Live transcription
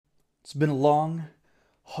It's been a long,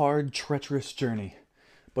 hard, treacherous journey,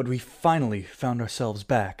 but we finally found ourselves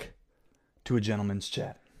back to a gentleman's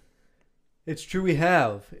chat. It's true we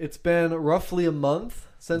have. It's been roughly a month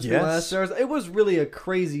since we Yes. last started. It was really a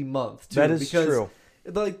crazy month, too. That is because, true.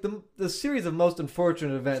 Like, the series of most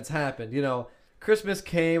unfortunate events happened. You know, Christmas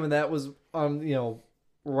came, and that was,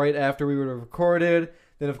 right after we would have recorded.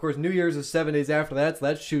 Then, of course, New Year's is 7 days after that, so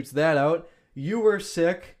that shoots that out. You were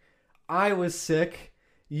sick. I was sick.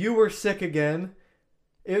 You were sick again.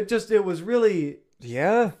 It was really...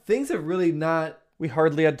 Yeah, Things have really not... we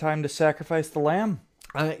hardly had time to sacrifice the lamb.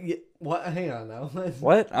 What? Hang on now.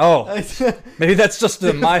 What? Oh, maybe that's just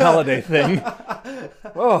a my holiday thing.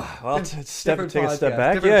 Oh, well, take a step Different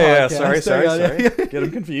back. podcast, Yeah, different sorry. podcast. Get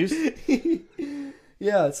them confused.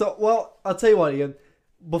 Yeah, so, well, I'll tell you what, Ian.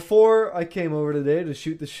 Before I came over today to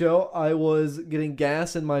shoot the show, I was getting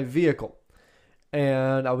gas in my vehicle.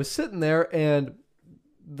 And I was sitting there, and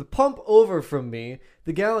the pump over from me,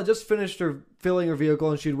 the gal had just finished her filling her vehicle,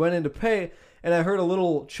 and she went in to pay, and I heard a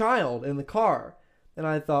little child in the car. And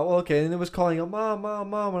I thought, well, okay, and it was calling out, Mom, Mom,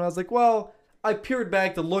 Mom. And I was like, well, I peered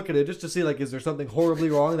back to look at it just to see, like, is there something horribly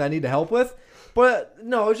wrong that I need to help with? But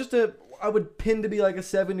no, it was just I would pin to be like a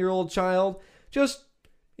 7-year-old child. Just,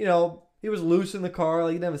 he was loose in the car.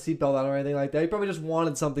 Like, he didn't have a seatbelt on or anything like that. He probably just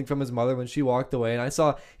wanted something from his mother when she walked away. And I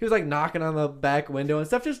saw he was, like, knocking on the back window and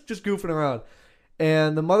stuff, just goofing around.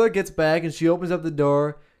 And the mother gets back and she opens up the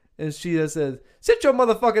door and she just says, sit your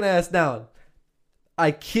motherfucking ass down.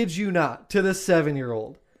 I kid you not, to this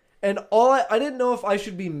 7-year-old. And I didn't know if I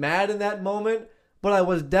should be mad in that moment, but I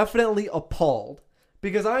was definitely appalled.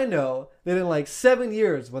 Because I know that in like 7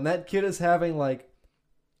 years, when that kid is having like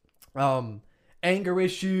anger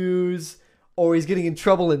issues, or he's getting in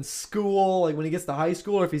trouble in school, like when he gets to high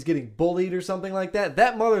school, or if he's getting bullied or something like that,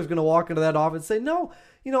 that mother is going to walk into that office and say, no,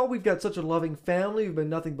 we've got such a loving family. We've been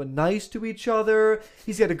nothing but nice to each other.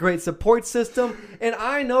 He's got a great support system. And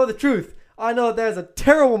I know the truth. I know that is a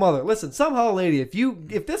terrible mother. Listen, somehow, lady,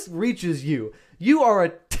 if this reaches you, you are a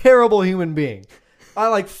terrible human being. I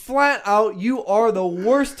like flat out, you are the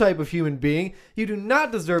worst type of human being. You do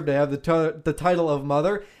not deserve to have the title of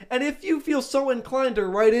mother. And if you feel so inclined to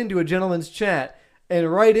write into a gentleman's chat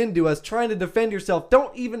and write into us trying to defend yourself,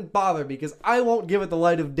 don't even bother because I won't give it the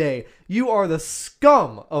light of day. You are the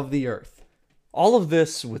scum of the earth. All of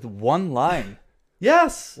this with one line.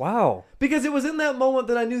 Yes. Wow. Because it was in that moment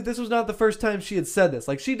that I knew this was not the first time she had said this.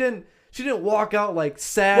 Like, she didn't walk out like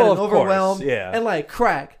sad Well, and of course, overwhelmed yeah. and like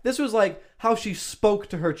crack. This was like how she spoke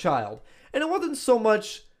to her child. And it wasn't so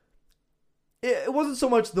much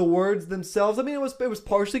the words themselves. I mean, it was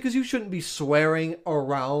partially because you shouldn't be swearing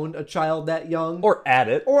around a child that young. Or at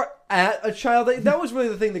it. Or at a child. That was really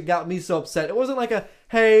the thing that got me so upset. It wasn't like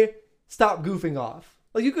hey, stop goofing off.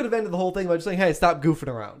 Like, you could have ended the whole thing by just saying, hey, stop goofing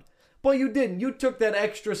around. But you didn't. You took that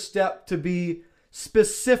extra step to be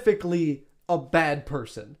specifically a bad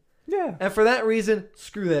person. Yeah. And for that reason,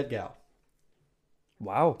 screw that gal.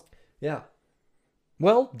 Wow. Yeah.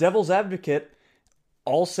 Well, devil's advocate,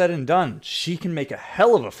 all said and done, she can make a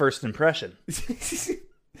hell of a first impression.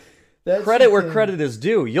 That's Credit the where thing. credit is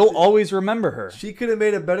due. You'll always remember her. She could have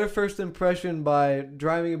made a better first impression by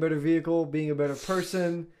driving a better vehicle, being a better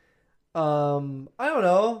person. I don't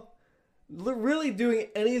know. Really doing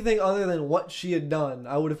anything other than what she had done,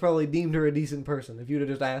 I would have probably deemed her a decent person if you'd have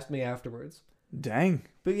just asked me afterwards. Dang.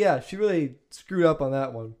 But yeah, she really screwed up on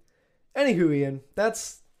that one. Anywho, Ian,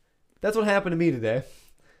 that's what happened to me today.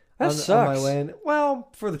 That on sucks. my way in. Well,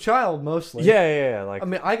 for the child mostly. Yeah. Like, I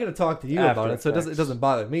mean, I gotta talk to you After about it, so it effects. doesn't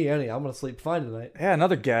bother me any. I'm gonna sleep fine tonight. yeah,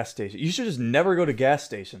 another gas station. You should just never go to gas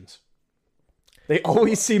stations. They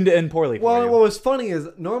always seem to end poorly for Well, you. what was funny is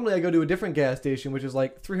normally I go to a different gas station, which is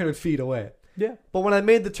like 300 feet away. Yeah. But when I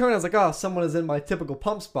made the turn, I was like, oh, someone is in my typical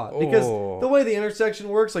pump spot. Because Oh. the way the intersection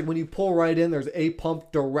works, like when you pull right in, there's a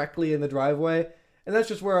pump directly in the driveway. And that's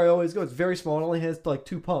just where I always go. It's very small. It only has like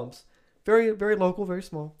 2 pumps. Very, very local, very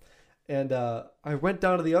small. And I went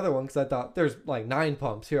down to the other one because I thought there's like 9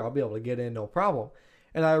 pumps here. I'll be able to get in, no problem.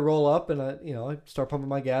 And I roll up and I start pumping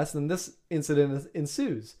my gas. And then this incident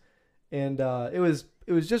ensues. And it was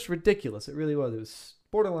just ridiculous. It really was. It was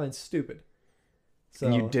borderline stupid. So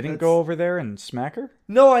And you didn't that's- go over there and smack her?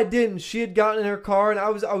 No, I didn't. She had gotten in her car, and I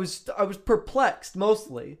was perplexed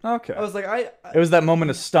mostly. Okay. I was like, It was that moment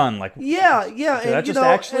of stun, like, yeah, did and that just you know,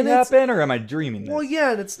 actually and it's- happen, or am I dreaming this? Well,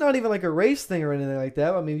 yeah, and it's not even like a race thing or anything like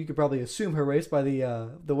that. I mean, you could probably assume her race by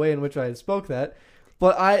the way in which I spoke that,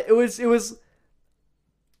 but I was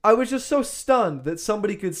just so stunned that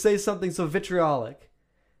somebody could say something so vitriolic,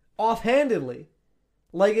 offhandedly,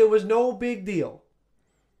 like it was no big deal.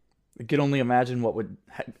 I can only imagine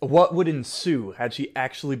what would ensue had she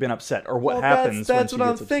actually been upset, or what happens when That's she what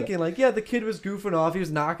I'm gets thinking. Like, yeah, the kid was goofing off. He was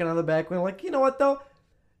knocking on the back window. Like, you know what though?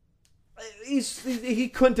 He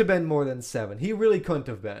couldn't have been more than 7. He really couldn't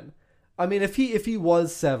have been. I mean, if he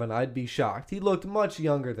was 7, I'd be shocked. He looked much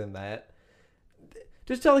younger than that.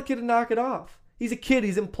 Just tell the kid to knock it off. He's a kid.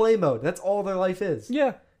 He's in play mode. That's all their life is.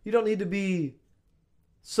 Yeah. You don't need to be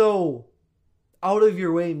so out of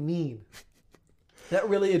your way mean.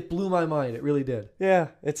 It blew my mind. It really did. Yeah.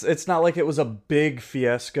 It's not like it was a big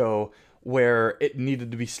fiasco where it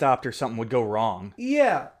needed to be stopped or something would go wrong.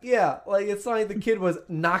 Yeah. Like, it's not like the kid was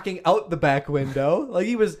knocking out the back window. Like,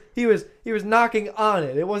 he was knocking on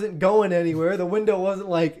it. It wasn't going anywhere. The window wasn't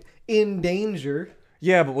like in danger.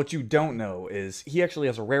 Yeah, but what you don't know is he actually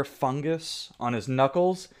has a rare fungus on his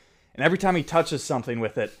knuckles, and every time he touches something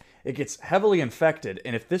with it, it gets heavily infected,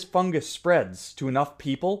 and if this fungus spreads to enough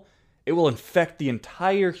people, it will infect the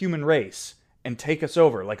entire human race and take us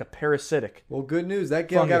over like a parasitic. Well, good news. That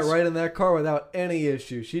gal fungus. got right in that car without any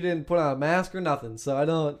issue. She didn't put on a mask or nothing, so I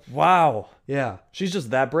don't... Wow. Yeah. She's just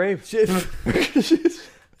that brave.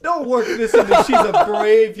 Don't work this into she's a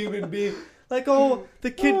brave human being. Like, oh,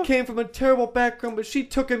 the kid came from a terrible background, but she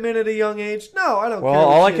took him in at a young age. No, I don't care. Well,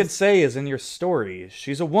 all I could say is in your story,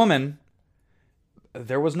 she's a woman.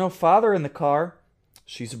 There was no father in the car.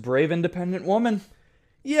 She's a brave, independent woman.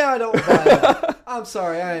 Yeah, I don't buy it. I'm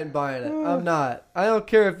sorry, I ain't buying it. I'm not. I don't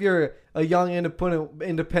care if you're a young,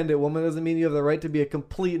 independent woman. It doesn't mean you have the right to be a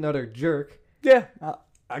complete and utter jerk. Yeah,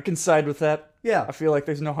 I can side with that. Yeah. I feel like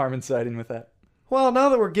there's no harm in siding with that. Well, now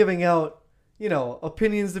that we're giving out,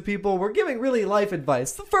 opinions to people, we're giving really life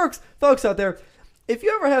advice. The folks out there, if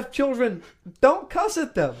you ever have children, don't cuss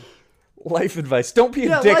at them. Life advice. Don't be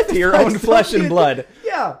a dick to your own flesh and blood.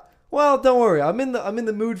 Yeah. Well, don't worry. I'm in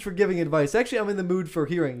the mood for giving advice. Actually, I'm in the mood for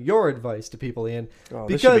hearing your advice to people, Ian. Oh,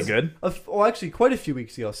 this should be good. Actually, quite a few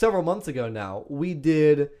weeks ago, several months ago now, we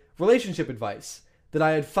did relationship advice that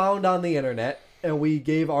I had found on the internet, and we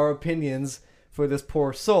gave our opinions for this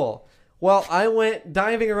poor soul. Well, I went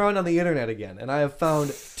diving around on the internet again, and I have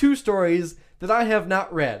found 2 stories that I have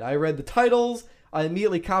not read. I read the titles, I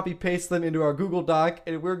immediately copy-pasted them into our Google Doc,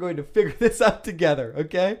 and we're going to figure this out together,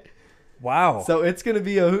 okay? Wow. So it's going to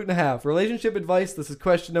be a hoot and a half. Relationship advice, this is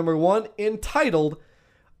question number 1, entitled,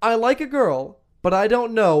 I like a girl, but I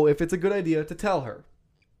don't know if it's a good idea to tell her.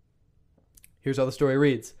 Here's how the story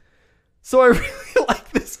reads. So I really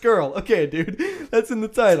like this girl. Okay, dude, that's in the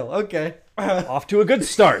title. Okay. Off to a good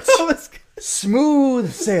start.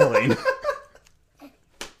 Smooth sailing.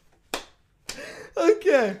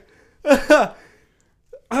 Okay.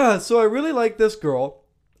 So I really like this girl,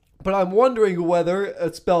 but I'm wondering whether,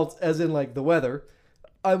 it's spelled as in like the weather,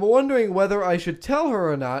 I'm wondering whether I should tell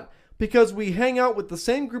her or not because we hang out with the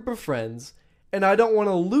same group of friends and I don't want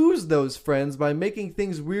to lose those friends by making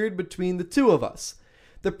things weird between the two of us.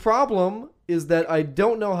 The problem is that I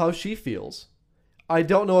don't know how she feels. I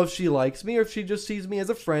don't know if she likes me or if she just sees me as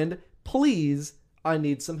a friend. Please, I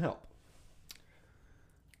need some help.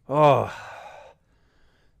 Oh,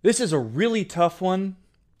 this is a really tough one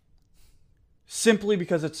simply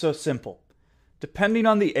because it's so simple. Depending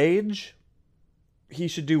on the age, he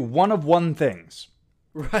should do one of one things.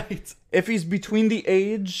 Right. If he's between the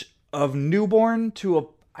age of newborn to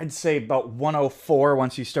I'd say about 104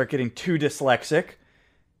 once you start getting too dyslexic,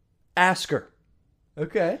 ask her.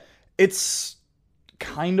 Okay. It's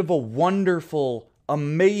kind of a wonderful,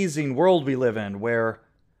 amazing world we live in where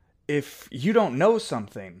if you don't know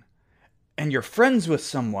something and you're friends with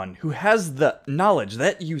someone who has the knowledge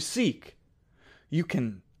that you seek, you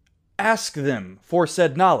can ask them for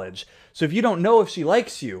said knowledge. So if you don't know if she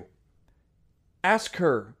likes you, ask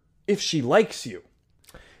her if she likes you.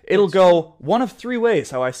 It'll go one of 3 ways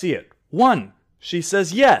how I see it. 1, she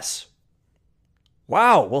says yes.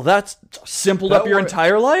 Wow, well that's simpled up your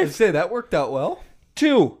entire life. I'd say that worked out well.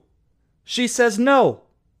 2, she says no.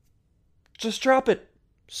 Just drop it.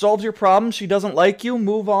 Solves your problem. She doesn't like you.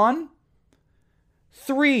 Move on.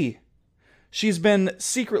 3, she's been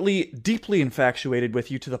secretly deeply infatuated with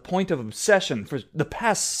you to the point of obsession for the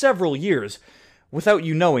past several years without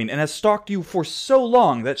you knowing and has stalked you for so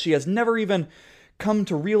long that she has never even come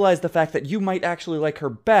to realize the fact that you might actually like her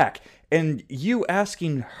back. And you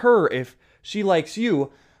asking her if she likes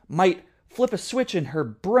you might flip a switch in her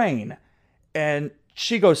brain and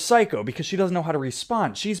she goes psycho because she doesn't know how to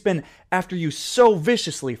respond. She's been after you so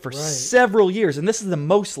viciously for several years, and this is the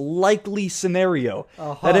most likely scenario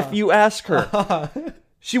that if you ask her,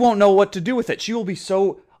 she won't know what to do with it. She will be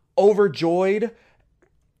so overjoyed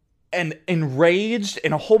and enraged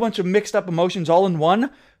and a whole bunch of mixed up emotions all in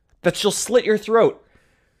one that she'll slit your throat.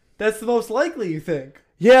 That's the most likely, you think?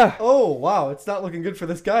 Yeah. Oh, wow. It's not looking good for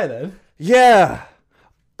this guy then. Yeah.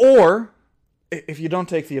 Or, if you don't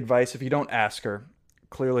take the advice, if you don't ask her,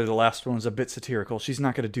 clearly the last one was a bit satirical. She's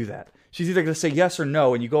not going to do that. She's either going to say yes or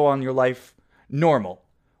no, and you go on your life normal.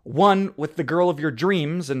 One, with the girl of your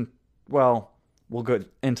dreams, and, well, we'll go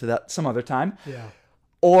into that some other time. Yeah.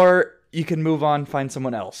 Or you can move on, find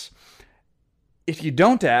someone else. If you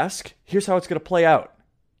don't ask, here's how it's going to play out.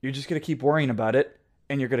 You're just going to keep worrying about it,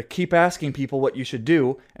 and you're going to keep asking people what you should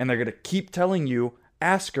do, and they're going to keep telling you,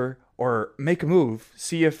 ask her, or make a move,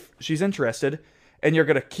 see if she's interested, and you're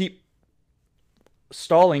going to keep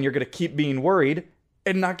stalling, you're going to keep being worried,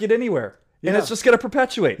 and not get anywhere. And it's just going to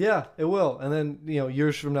perpetuate. Yeah, it will. And then,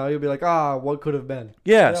 years from now, you'll be like, what could have been?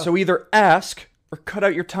 Yeah, so either ask or cut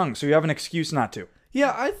out your tongue so you have an excuse not to.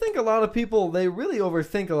 Yeah, I think a lot of people, they really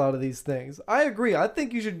overthink a lot of these things. I agree. I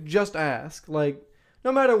think you should just ask, like,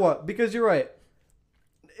 no matter what, because you're right.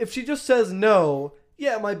 If she just says no,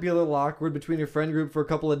 yeah, it might be a little awkward between your friend group for a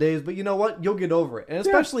couple of days, but you know what? You'll get over it. And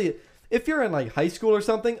especially if you're in like high school or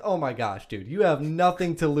something, oh my gosh, dude, you have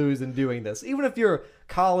nothing to lose in doing this. Even if you're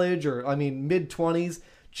college or mid-20s,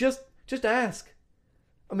 just ask.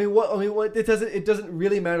 What it doesn't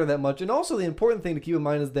really matter that much. And also the important thing to keep in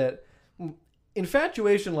mind is that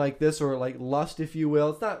infatuation like this, or like lust, if you will,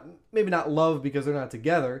 it's not, maybe not love because they're not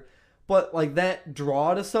together, but like that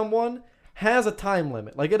draw to someone has a time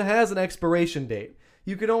limit. Like it has an expiration date.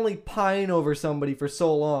 You can only pine over somebody for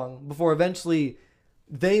so long before eventually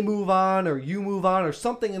they move on, or you move on, or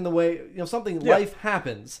something in the way, life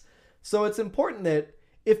happens. So it's important that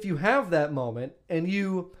if you have that moment and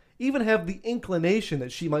you even have the inclination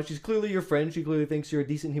that she's clearly your friend, she clearly thinks you're a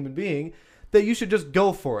decent human being, that you should just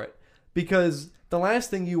go for it. Because the last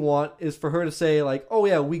thing you want is for her to say like, oh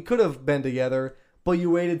yeah, we could have been together, but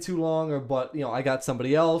you waited too long, or but I got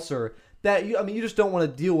somebody else, or that you just don't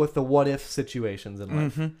want to deal with the what if situations in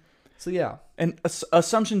life. Mm-hmm. So yeah. And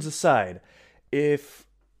assumptions aside,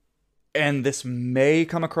 and this may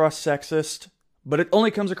come across sexist, but it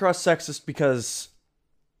only comes across sexist because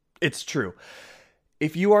it's true.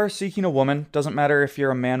 If you are seeking a woman, doesn't matter if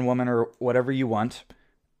you're a man, woman, or whatever you want,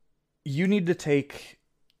 you need to take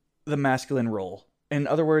the masculine role. In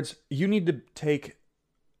other words, you need to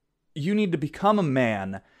become a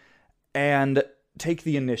man and take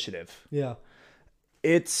the initiative. Yeah.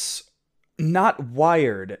 It's not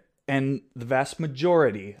wired, and the vast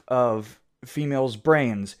majority of females'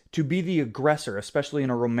 brains, to be the aggressor, especially in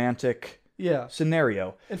a romantic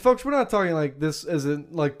scenario. And folks, we're not talking like this as in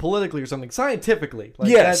like politically or something. Scientifically. Like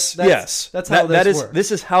yes. That's how this works.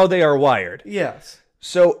 This is how they are wired. Yes.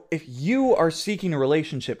 So if you are seeking a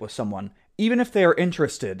relationship with someone, even if they are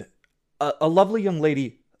interested, a lovely young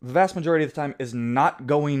lady, the vast majority of the time, is not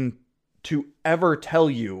going to ever tell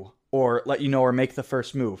you or let you know or make the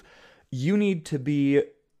first move. You need to be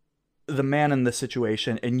the man in the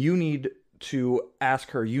situation, and you need to ask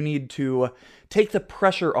her. You need to take the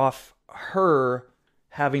pressure off her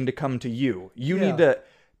having to come to you. You need to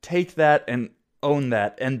take that and own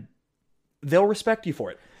that, and they'll respect you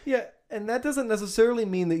for it. Yeah, and that doesn't necessarily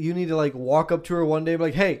mean that you need to like walk up to her one day and be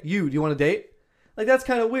like, hey, do you want to date? Like, that's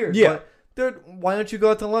kind of weird. Yeah. But why don't you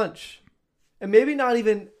go out to lunch? And maybe not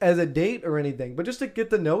even as a date or anything, but just to get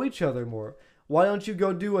to know each other more. Why don't you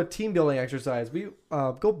go do a team building exercise?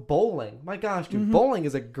 Go bowling. My gosh, dude, bowling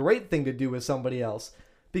is a great thing to do with somebody else,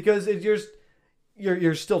 because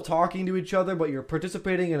you're still talking to each other, but you're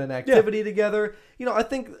participating in an activity together. I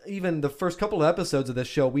think even the first couple of episodes of this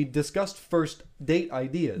show, we discussed first date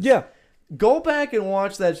ideas. Yeah. Go back and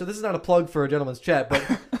watch that. So this is not a plug for a gentleman's chat, but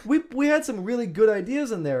we had some really good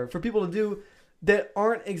ideas in there for people to do that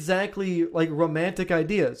aren't exactly like romantic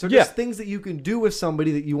ideas. They're just things that you can do with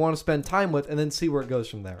somebody that you want to spend time with, and then see where it goes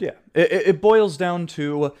from there. Yeah. It boils down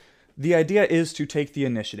to, the idea is to take the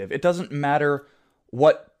initiative. It doesn't matter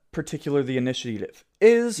what particular the initiative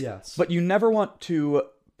is, but you never want to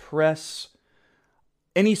press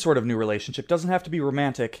any sort of new relationship. It doesn't have to be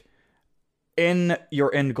romantic in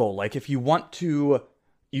your end goal. Like if you want to,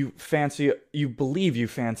 you believe you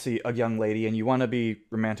fancy a young lady and you want to be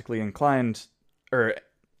romantically inclined or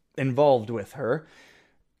involved with her,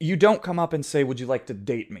 you don't come up and say, would you like to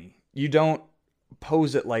date me? You don't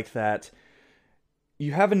pose it like that.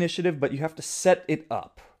 You have initiative, but you have to set it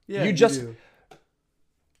up. Yeah, you do.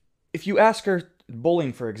 If you ask her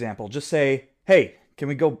bowling, for example, just say, hey, can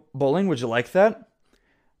we go bowling? Would you like that?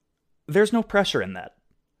 There's no pressure in that.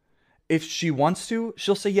 If she wants to,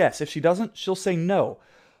 she'll say yes. If she doesn't, she'll say no.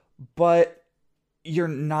 But you're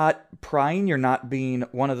not prying. You're not being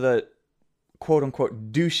one of the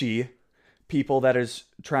quote-unquote douchey people that is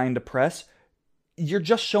trying to press. You're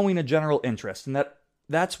just showing a general interest, and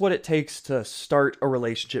That's what it takes to start a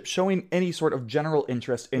relationship. Showing any sort of general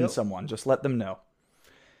interest in Yep. someone. Just let them know.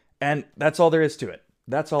 And that's all there is to it.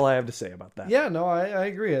 That's all I have to say about that. Yeah, no, I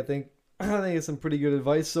agree. I think it's some pretty good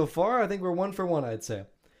advice so far. I think we're 1 for 1, I'd say.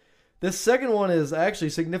 This second one is actually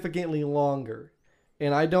significantly longer,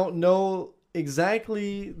 and I don't know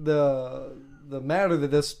exactly the matter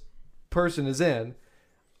that this person is in,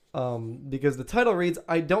 because the title reads,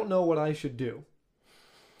 "I don't know what I should do."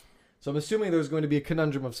 So I'm assuming there's going to be a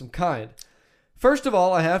conundrum of some kind. First of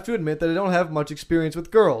all, I have to admit that I don't have much experience with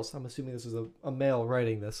girls. I'm assuming this is a male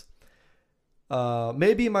writing this.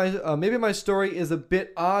 Maybe my story is a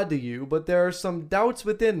bit odd to you, but there are some doubts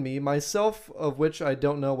within me, myself, of which I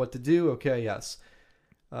don't know what to do. Okay, yes.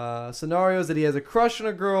 Scenarios that he has a crush on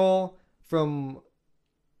a girl from...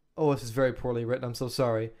 Oh, this is very poorly written. I'm so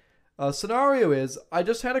sorry. Scenario is, I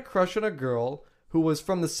just had a crush on a girl who was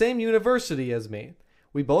from the same university as me.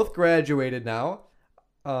 We both graduated now.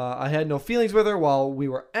 I had no feelings with her while we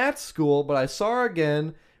were at school, but I saw her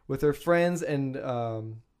again with her friends and I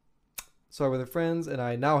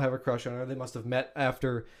now have a crush on her. They must have met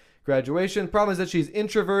after graduation. Problem is that she's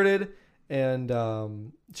introverted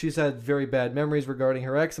and she's had very bad memories regarding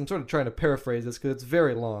her ex. I'm sort of trying to paraphrase this because it's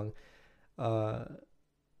very long.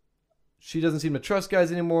 She doesn't seem to trust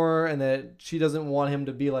guys anymore, and that she doesn't want him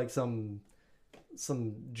to be like some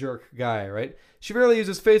jerk guy, right? She rarely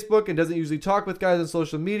uses Facebook and doesn't usually talk with guys on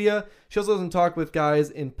social media. She also doesn't talk with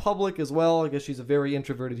guys in public as well. I guess she's a very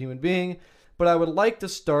introverted human being. But I would like to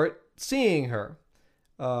start seeing her.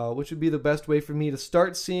 Which would be the best way for me to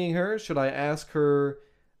start seeing her? Should I ask her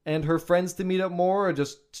and her friends to meet up more, or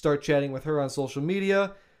just start chatting with her on social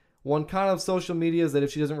media? One con of social media is that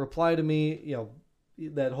if she doesn't reply to me,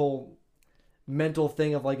 that whole mental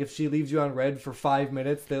thing of like, if she leaves you on red for 5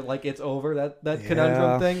 minutes, that like it's over, that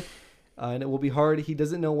conundrum thing, and it will be hard. He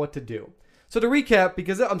doesn't know what to do. So to recap,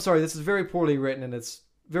 because I'm sorry, this is very poorly written and it's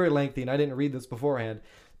very lengthy and I didn't read this beforehand.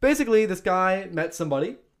 Basically, this guy met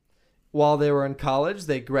somebody while they were in college.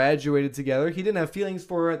 They graduated together. He didn't have feelings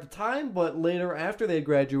for her at the time, but later, after they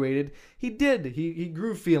graduated, he did. He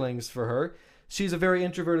grew feelings for her. She's a very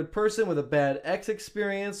introverted person with a bad ex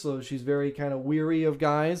experience, so she's very kind of weary of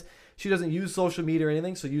guys. She doesn't use social media or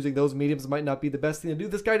anything, so using those mediums might not be the best thing to do.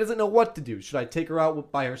 This guy doesn't know what to do. Should I take her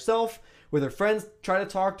out by herself, with her friends, try to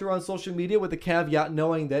talk to her on social media, with the caveat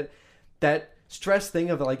knowing that stress thing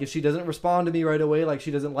of like, if she doesn't respond to me right away, like she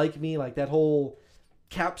doesn't like me, like that whole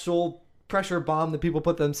capsule pressure bomb that people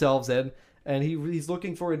put themselves in, and he's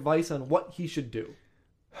looking for advice on what he should do.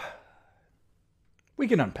 We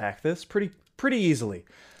can unpack this pretty easily.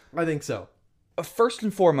 I think so. First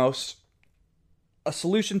and foremost, a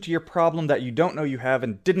solution to your problem that you don't know you have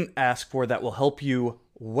and didn't ask for that will help you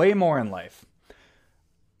way more in life.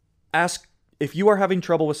 Ask, if you are having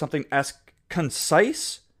trouble with something, ask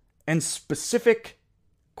concise and specific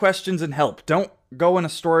questions and help. Don't go in a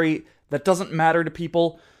story that doesn't matter to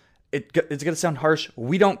people. It's going to sound harsh.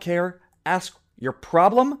 We don't care. Ask your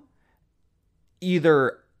problem,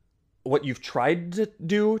 either what you've tried to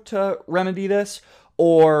do to remedy this,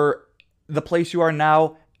 or the place you are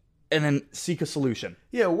now, and then seek a solution.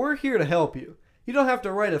 Yeah, we're here to help you. You don't have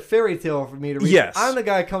to write a fairy tale for me to read. Yes. I'm the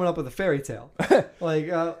guy coming up with a fairy tale.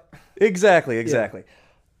 Exactly. Yeah.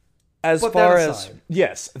 As Put far that as... aside.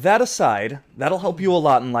 Yes, that aside, that'll help you a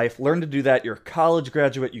lot in life. Learn to do that. You're a college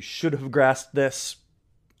graduate. You should have grasped this.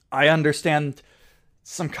 I understand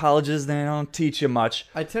some colleges, they don't teach you much.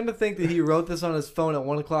 I tend to think that he wrote this on his phone at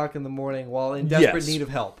 1 o'clock in the morning while in desperate Yes. need of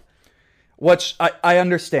help. Which I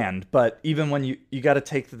understand, but even when you got to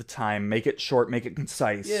take the time, make it short, make it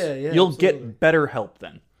concise, Yeah, you'll absolutely. get better help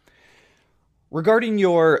then. Regarding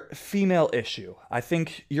your female issue, I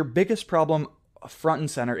think your biggest problem front and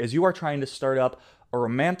center is you are trying to start up a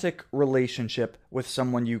romantic relationship with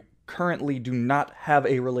someone you currently do not have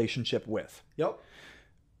a relationship with. Yep.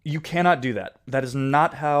 You cannot do that. That is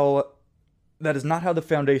not how the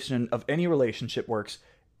foundation of any relationship works.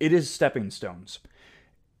 It is stepping stones.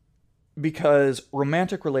 Because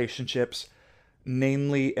romantic relationships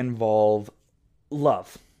mainly involve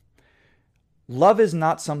love. Love is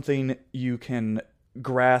not something you can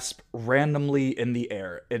grasp randomly in the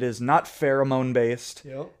air. It is not pheromone based.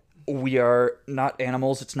 Yep. We are not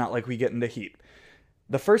animals. It's not like we get into heat.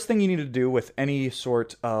 The first thing you need to do with any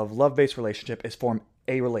sort of love-based relationship is form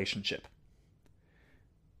a relationship.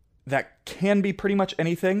 That can be pretty much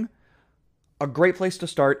anything. A great place to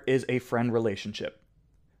start is a friend relationship.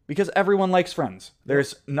 Because everyone likes friends.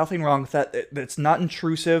 There's nothing wrong with that. It's not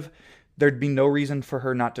intrusive. There'd be no reason for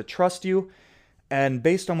her not to trust you. And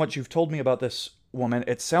based on what you've told me about this woman,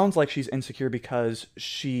 it sounds like she's insecure because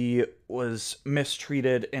she was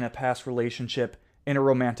mistreated in a past relationship in a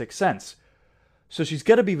romantic sense. So she's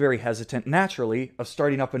going to be very hesitant naturally of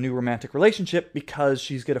starting up a new romantic relationship because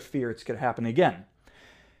she's going to fear it's going to happen again.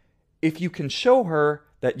 If you can show her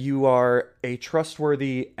that you are a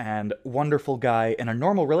trustworthy and wonderful guy in a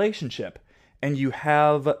normal relationship, and you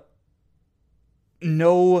have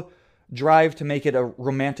no drive to make it a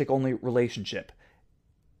romantic-only relationship,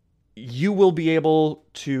 you will be able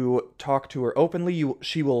to talk to her openly.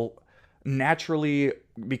 She will naturally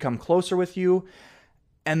become closer with you.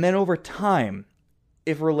 And then over time,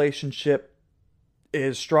 if a relationship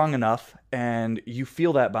is strong enough and you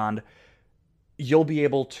feel that bond, you'll be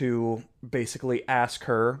able to basically ask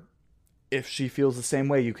her if she feels the same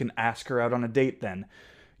way. You can ask her out on a date then.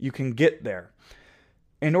 You can get there.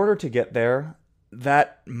 In order to get there,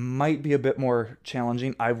 that might be a bit more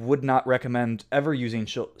challenging. I would not recommend ever using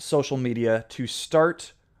social media to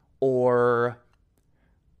start or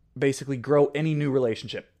basically grow any new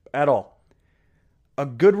relationship at all. A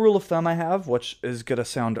good rule of thumb I have, which is going to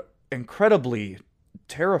sound incredibly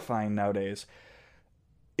terrifying nowadays,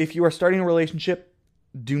 if you are starting a relationship,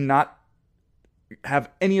 do not have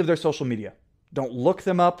any of their social media. Don't look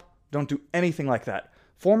them up. Don't do anything like that.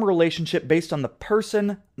 Form a relationship based on the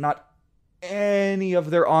person, not any of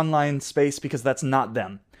their online space, because that's not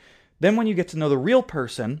them. Then when you get to know the real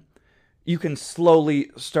person, you can slowly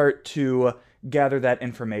start to gather that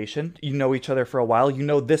information. You know each other for a while. You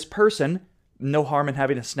know this person. No harm in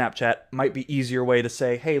having a Snapchat. Might be easier way to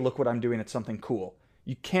say, hey, look what I'm doing. It's something cool.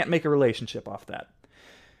 You can't make a relationship off that.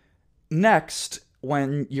 Next,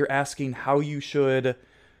 when you're asking how you should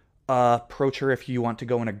approach her, if you want to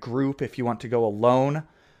go in a group, if you want to go alone,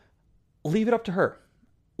 leave it up to her.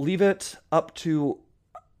 Leave it up to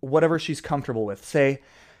whatever she's comfortable with. Say,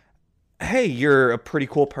 hey, you're a pretty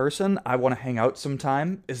cool person. I want to hang out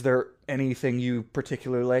sometime. Is there anything you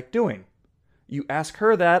particularly like doing? You ask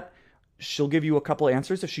her that. She'll give you a couple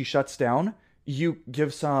answers. If she shuts down, you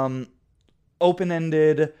give some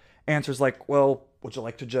open-ended answers like, well, would you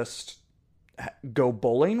like to just go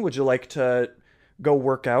bowling? Would you like to go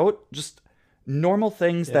work out? Just normal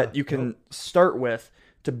things that you can start with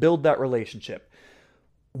to build that relationship.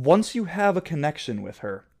 Once you have a connection with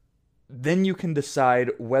her, then you can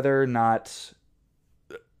decide whether or not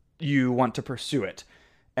you want to pursue it.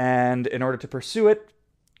 And in order to pursue it,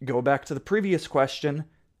 go back to the previous question,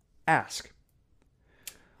 ask.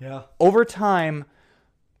 Yeah. Over time,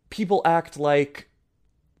 people act like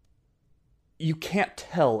you can't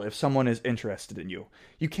tell if someone is interested in you.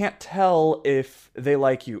 You can't tell if they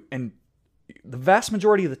like you. And the vast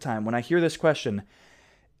majority of the time when I hear this question,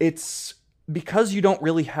 it's because you don't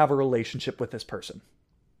really have a relationship with this person.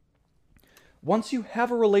 Once you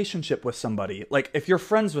have a relationship with somebody, like if you're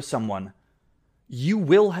friends with someone, you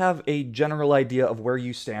will have a general idea of where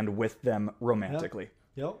you stand with them romantically.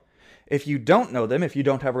 Yep. If you don't know them, if you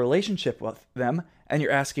don't have a relationship with them, and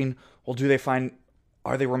you're asking, well,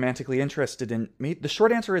 are they romantically interested in me? The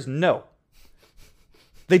short answer is no.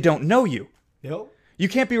 They don't know you. Yep. You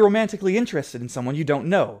can't be romantically interested in someone you don't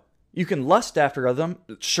know. You can lust after them.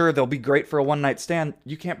 Sure, they'll be great for a one-night stand.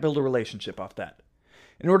 You can't build a relationship off that.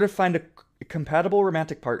 In order to find a compatible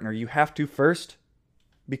romantic partner, you have to first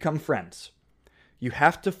become friends. You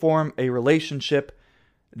have to form a relationship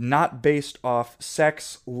not based off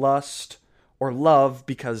sex, lust, or love,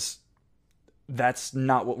 because that's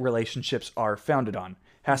not what relationships are founded on. It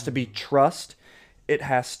has to be trust. It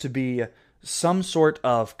has to be some sort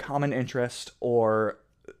of common interest or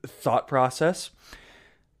thought process.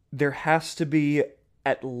 There has to be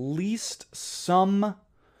at least some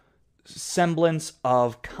semblance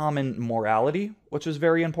of common morality, which is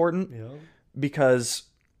very important. Yeah. Because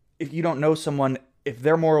if you don't know someone, if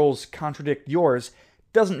their morals contradict yours,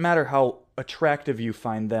 doesn't matter how attractive you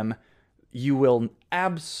find them, you will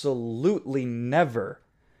absolutely never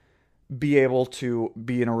be able to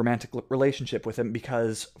be in a romantic relationship with them,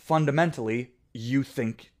 because fundamentally you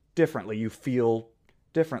think differently, you feel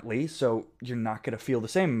differently, so you're not going to feel the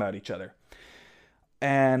same about each other.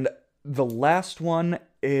 And the last one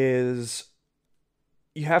is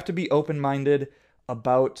you have to be open-minded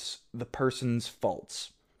about the person's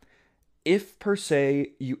faults. If, per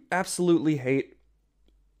se, you absolutely hate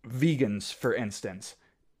vegans, for instance,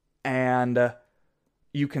 and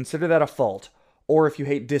you consider that a fault, or if you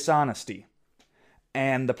hate dishonesty,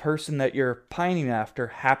 and the person that you're pining after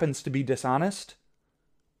happens to be dishonest,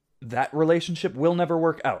 that relationship will never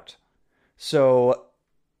work out. So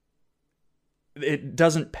it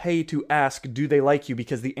doesn't pay to ask, do they like you?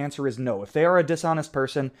 Because the answer is no. If they are a dishonest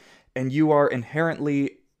person and you are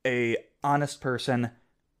inherently a honest person,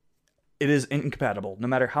 it is incompatible, no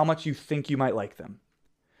matter how much you think you might like them.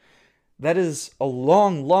 That is a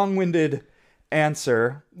long-winded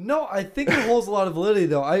answer. No, I think it holds a lot of validity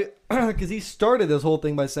though. Because he started this whole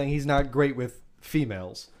thing by saying he's not great with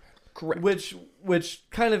females. Correct. Which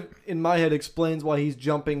kind of in my head explains why he's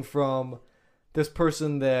jumping from this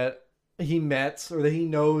person that he met or that he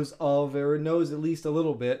knows of or knows at least a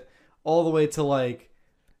little bit all the way to like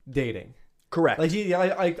dating. Correct. Like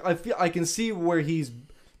I feel I can see where he's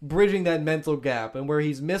bridging that mental gap and where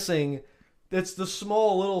he's missing. It's the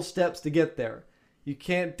small little steps to get there. You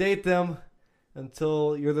can't date them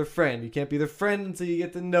until you're their friend. You can't be their friend until you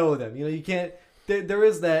get to know them. You know, you can't. There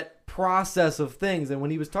is that process of things. And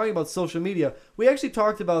when he was talking about social media, we actually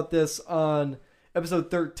talked about this on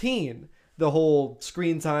episode 13, the whole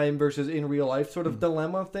screen time versus in real life sort of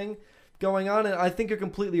dilemma thing going on. And I think you're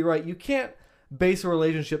completely right. You can't base a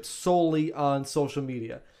relationship solely on social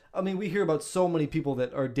media. I mean, we hear about so many people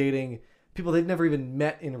that are dating people they've never even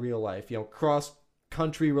met in real life, you know,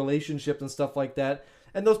 cross-country relationships and stuff like that.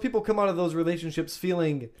 And those people come out of those relationships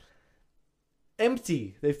feeling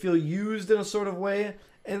empty. They feel used in a sort of way.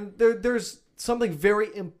 And there's something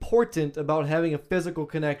very important about having a physical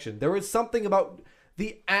connection. There is something about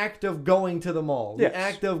the act of going to the mall, the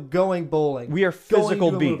act of going bowling. We are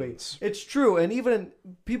physical beings. It's true. And even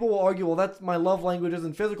people will argue, well, that's my love language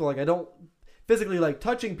isn't physical. Like, I don't physically like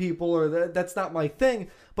touching people or that's not my thing.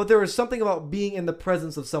 But there is something about being in the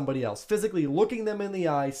presence of somebody else, physically looking them in the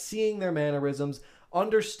eye, seeing their mannerisms,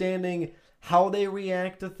 understanding how they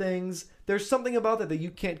react to things. There's something about that you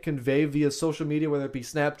can't convey via social media, whether it be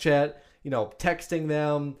Snapchat, you know, texting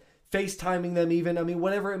them, FaceTiming them even. I mean,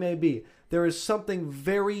 whatever it may be. There is something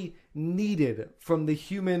very needed from the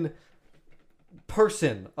human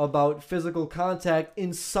person about physical contact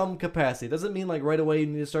in some capacity. It doesn't mean like right away you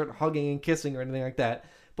need to start hugging and kissing or anything like that.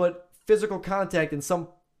 But physical contact in some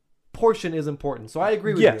portion is important. So I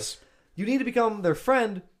agree with you. You need to become their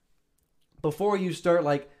friend before you start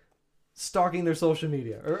like stalking their social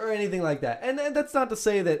media or anything like that. And that's not to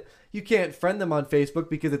say that you can't friend them on Facebook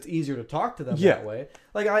because it's easier to talk to them that way.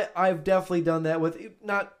 Like I've definitely done that with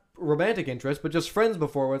not romantic interest, but just friends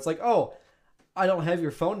before where it's like, oh, I don't have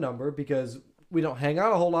your phone number because we don't hang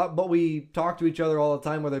out a whole lot, but we talk to each other all the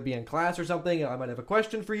time, whether it be in class or something. And I might have a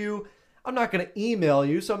question for you. I'm not going to email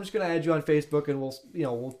you, so I'm just going to add you on Facebook and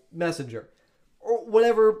we'll messenger or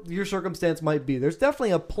whatever your circumstance might be. There's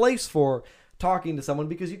definitely a place for talking to someone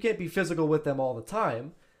because you can't be physical with them all the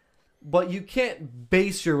time, but you can't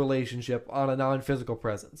base your relationship on a non-physical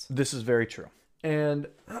presence. This is very true. And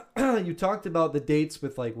you talked about the dates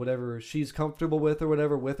with like whatever she's comfortable with or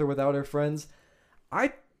whatever, with or without her friends. I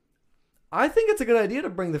think it's a good idea to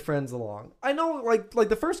bring the friends along. I know like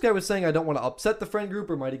the first guy was saying I don't want to upset the friend group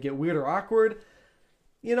or might it get weird or awkward.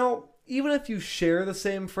 You know, even if you share the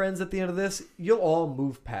same friends at the end of this, you'll all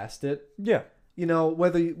move past it. Yeah. You know,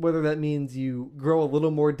 whether that means you grow a little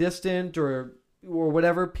more distant or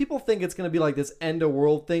whatever. People think it's going to be like this end of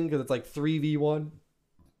world thing because it's like 3v1.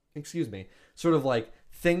 Excuse me. Sort of like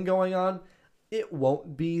thing going on. It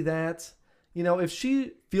won't be that. You know, if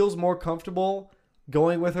she feels more comfortable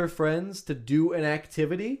going with her friends to do an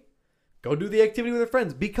activity, go do the activity with her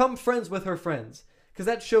friends. Become friends with her friends because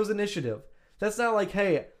that shows initiative. That's not like,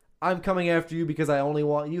 hey, I'm coming after you because I only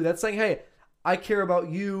want you. That's saying, hey, I care about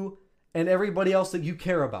you and everybody else that you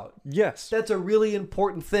care about. Yes. That's a really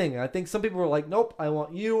important thing. I think some people are like, nope, I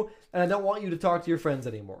want you and I don't want you to talk to your friends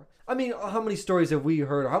anymore. I mean, how many stories have we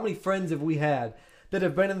heard or how many friends have we had that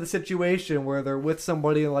have been in the situation where they're with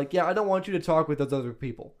somebody and like, yeah, I don't want you to talk with those other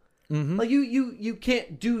people. Mm-hmm. Like you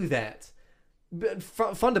can't do that. But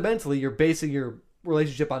fundamentally, you're basing your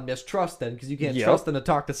relationship on mistrust then because you can't trust them to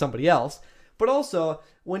talk to somebody else. But also,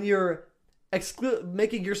 when you're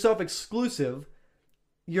making yourself exclusive,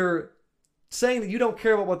 you're saying that you don't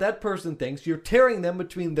care about what that person thinks. You're tearing them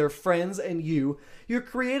between their friends and you. You're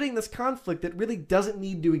creating this conflict that really doesn't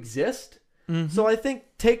need to exist. Mm-hmm. So I think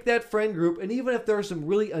take that friend group, and even if there are some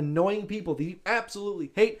really annoying people that you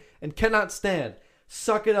absolutely hate and cannot stand,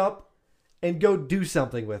 suck it up and go do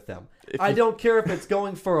something with them. I don't care if it's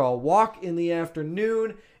going for a walk in the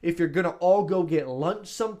afternoon, if you're going to all go get lunch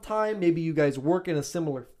sometime, maybe you guys work in a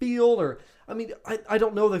similar field, or, I mean, I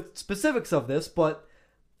don't know the specifics of this, but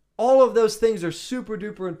all of those things are super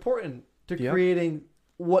duper important to creating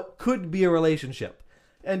what could be a relationship.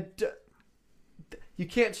 And you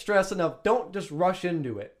can't stress enough, don't just rush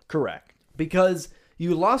into it. Correct. Because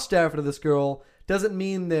you lust after this girl doesn't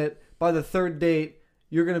mean that by the third date,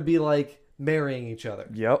 you're going to be like marrying each other.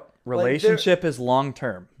 Yep. Relationship is long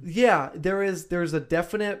term. Yeah, there's a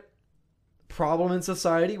definite problem in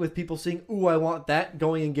society with people seeing, ooh, I want that,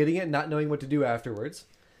 going and getting it, and not knowing what to do afterwards.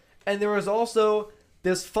 And there is also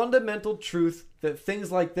this fundamental truth that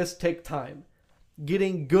things like this take time.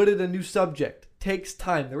 getting good at a new subject takes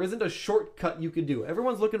time. There isn't a shortcut you can do.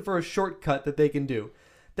 Everyone's looking for a shortcut that they can do.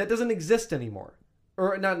 That doesn't exist anymore.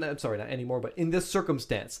 Or not anymore, but in this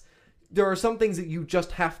circumstance, there are some things that you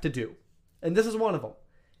just have to do. And this is one of them.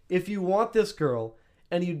 If you want this girl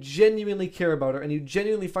and you genuinely care about her and you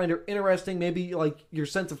genuinely find her interesting, maybe like your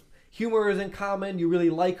sense of humor is in common, you really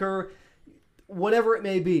like her, whatever it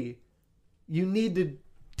may be, you need to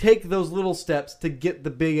take those little steps to get the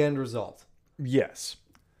big end result. Yes.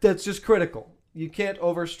 That's just critical. You can't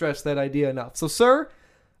overstress that idea enough. So, sir,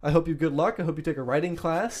 I hope you good luck. I hope you take a writing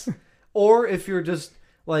class. Or if you're just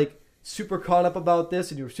like super caught up about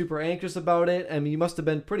this and you're super anxious about it, I mean, you must have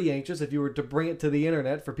been pretty anxious if you were to bring it to the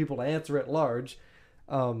internet for people to answer at large.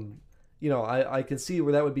 I can see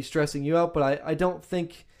where that would be stressing you out, but I don't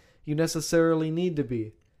think you necessarily need to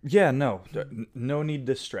be. Yeah, no need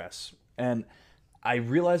to stress. And I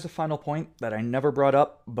realize a final point that I never brought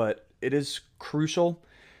up, but it is crucial.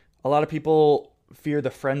 A lot of people fear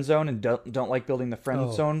the friend zone and don't like building the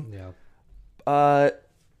friend zone. Yeah.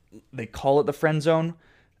 They call it the friend zone.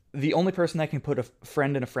 The only person that can put a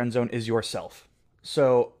friend in a friend zone is yourself.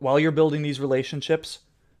 So while you're building these relationships,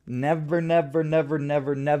 never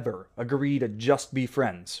agree to just be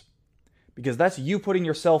friends. Because that's you putting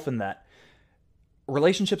yourself in that.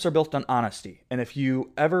 Relationships are built on honesty. And if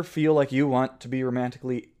you ever feel like you want to be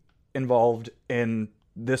romantically involved in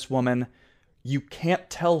this woman, you can't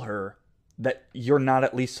tell her that you're not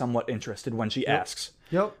at least somewhat interested when she asks.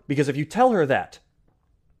 Yep. Because if you tell her that,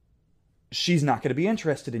 she's not going to be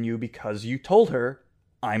interested in you because you told her,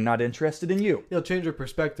 I'm not interested in you. You'll change your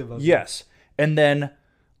perspective of it. Yes. And then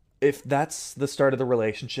if that's the start of the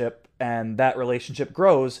relationship and that relationship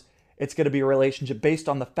grows, it's going to be a relationship based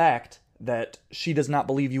on the fact that she does not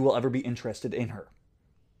believe you will ever be interested in her.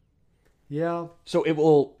 Yeah. So it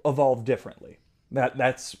will evolve differently.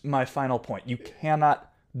 That's my final point. You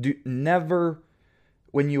cannot never,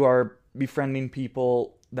 when you are befriending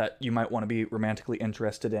people that you might want to be romantically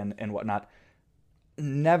interested in and whatnot,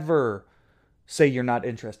 never say you're not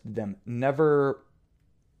interested in them. Never,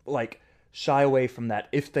 shy away from that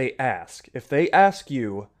if they ask. If they ask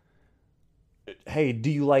you, hey,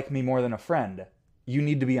 do you like me more than a friend? You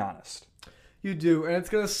need to be honest. You do, and it's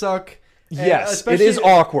going to suck. Yes, it is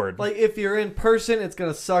awkward. Like, if you're in person, it's going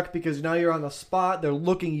to suck because now you're on the spot. They're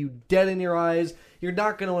looking you dead in your eyes. You're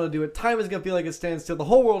not going to want to do it. Time is going to feel like it stands still. The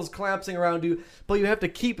whole world is collapsing around you. But you have to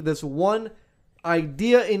keep this one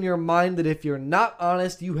idea in your mind that if you're not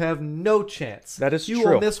honest, you have no chance. That is true. You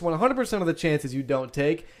will miss 100% of the chances you don't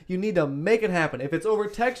take. You need to make it happen. If it's over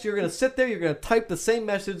text, you're going to sit there. You're going to type the same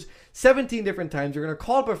message 17 different times. You're going to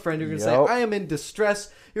call up a friend. You're going to say, I am in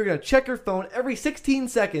distress. You're going to check your phone every 16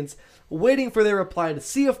 seconds, waiting for their reply to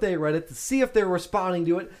see if they read it, to see if they're responding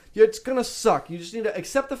to it. It's going to suck. You just need to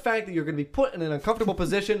accept the fact that you're going to be put in an uncomfortable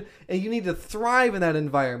position, and you need to thrive in that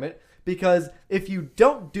environment, because if you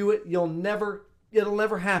don't do it, it'll never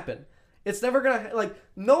happen. It's never going to,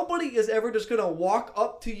 nobody is ever just going to walk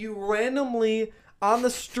up to you randomly on the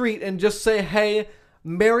street and just say, hey,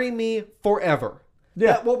 marry me forever.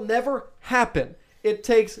 Yeah. That will never happen. It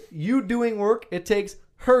takes you doing work. It takes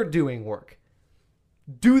her doing work.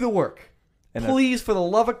 Do the work. And please, for the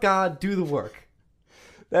love of God, do the work.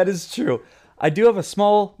 That is true. I do have a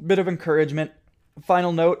small bit of encouragement.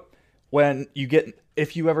 Final note,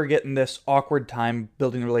 if you ever get in this awkward time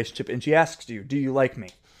building a relationship and she asks you, do you like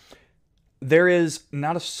me? There is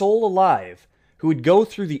not a soul alive who would go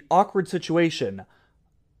through the awkward situation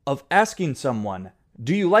of asking someone,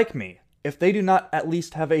 do you like me? If they do not at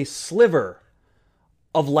least have a sliver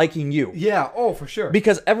of liking you. Yeah, for sure.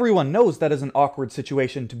 Because everyone knows that is an awkward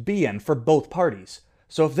situation to be in for both parties.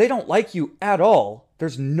 So if they don't like you at all,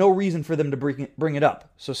 there's no reason for them to bring it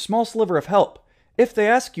up. So small sliver of help. If they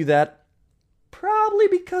ask you that, probably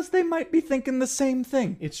because they might be thinking the same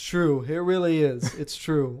thing. It's true. It really is. It's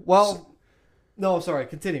true. Well, no, sorry.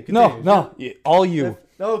 Continue. No. All you.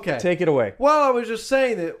 Okay. Take it away. Well, I was just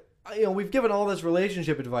saying that, we've given all this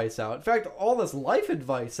relationship advice out. In fact, all this life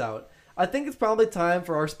advice out. I think it's probably time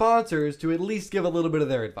for our sponsors to at least give a little bit of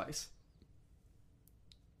their advice.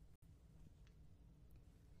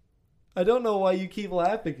 I don't know why you keep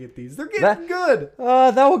laughing at these. They're getting good.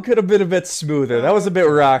 That one could have been a bit smoother. That was a bit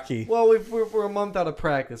rocky. Well, we're a month out of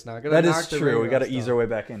practice now. That is true. We got to ease our way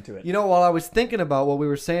back into it. While I was thinking about what we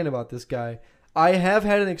were saying about this guy, I have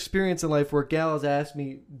had an experience in life where a gal has asked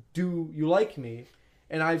me, do you like me?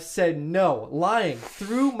 And I've said no, lying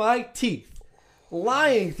through my teeth.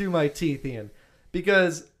 Ian.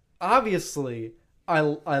 Because obviously I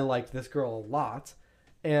liked this girl a lot.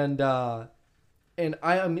 And And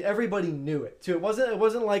I mean, everybody knew it too. It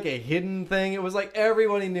wasn't like a hidden thing. It was like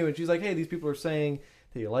everybody knew. And she's like, "Hey, these people are saying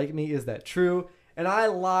that you like me. Is that true?" And I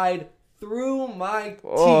lied through my teeth.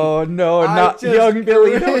 Oh no, I not just young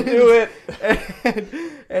Billy! Don't do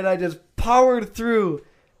it. And I just powered through,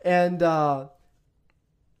 and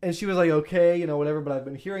she was like, "Okay, whatever." But I've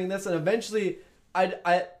been hearing this, and eventually,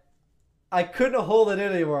 I couldn't hold it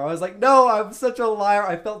in anymore. I was like, "No, I'm such a liar."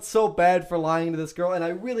 I felt so bad for lying to this girl, and I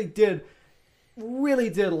really did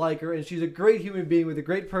like her, and she's a great human being with a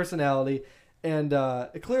great personality. And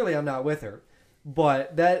clearly, I'm not with her,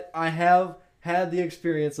 but that I have had the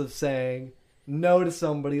experience of saying no to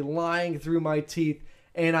somebody, lying through my teeth,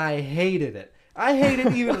 and I hated it. I hate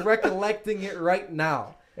it even recollecting it right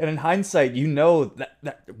now. And in hindsight,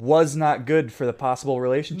 that was not good for the possible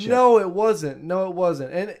relationship. No, it wasn't.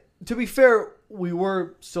 And to be fair, we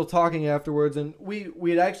were still talking afterwards, and we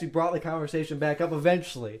had actually brought the conversation back up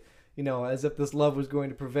eventually, as if this love was going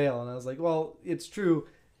to prevail. And I was like, well, it's true.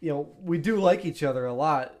 We do like each other a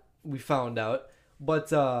lot, we found out. But,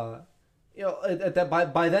 by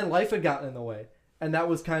then, life had gotten in the way. And that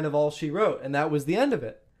was kind of all she wrote. And that was the end of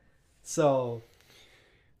it. So...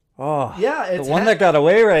 Oh, yeah, it's the one that got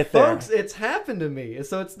away right there. Folks, it's happened to me.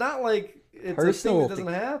 So it's not like it's Personal a thing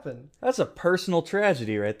that doesn't happen. That's a personal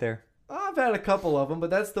tragedy right there. I've had a couple of them,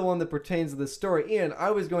 but that's the one that pertains to this story. Ian,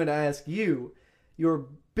 I was going to ask you your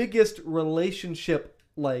biggest relationship,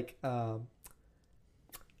 the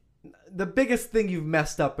biggest thing you've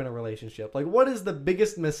messed up in a relationship. Like, what is the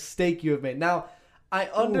biggest mistake you have made? Now, I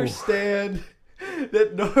understand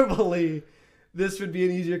that normally this would be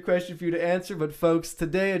an easier question for you to answer, but folks,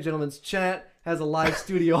 today a Gentleman's Chat has a live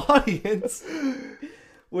studio audience,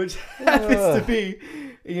 which happens to be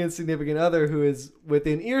Ian's significant other who is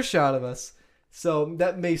within earshot of us. So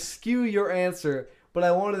that may skew your answer, but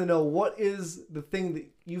I wanted to know, what is the thing that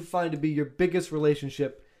you find to be your biggest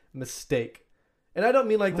relationship mistake? And I don't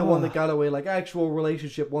mean like the one that got away, like actual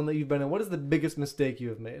relationship, one that you've been in. What is the biggest mistake you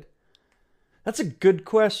have made? That's a good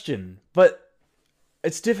question, but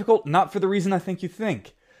it's difficult, not for the reason I think you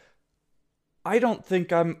think. I don't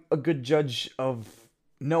think I'm a good judge of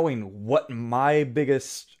knowing what my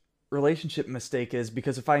biggest relationship mistake is,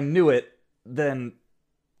 because if I knew it, then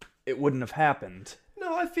it wouldn't have happened.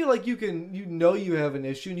 No, I feel like you have an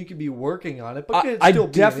issue and you can be working on it, but it I still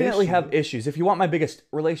definitely be an issue. have issues. If you want my biggest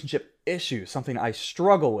relationship issue, something I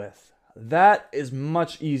struggle with, that is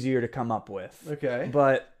much easier to come up with. Okay.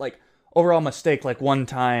 But overall mistake, one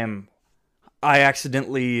time I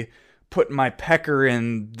accidentally put my pecker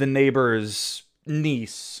in the neighbor's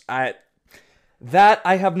niece. I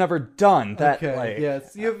have never done.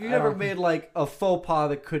 Yes. You've never made a faux pas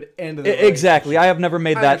that could end the exactly. I have never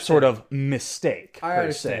made that understand. sort of mistake. I per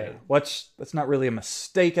understand. Se. That's not really a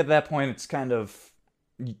mistake at that point. It's kind of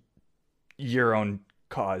your own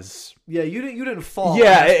cause. Yeah, you didn't fall.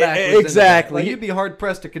 Yeah, backwards exactly. You'd be hard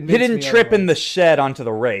pressed to convince me. You didn't trip in the shed onto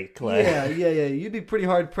the rake. Yeah. You'd be pretty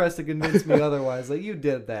hard pressed to convince me otherwise. You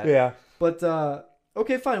did that. Yeah. But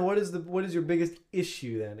okay, fine. What is your biggest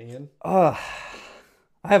issue then, Ian?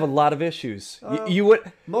 I have a lot of issues. Most you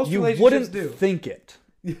relationships wouldn't do. think it.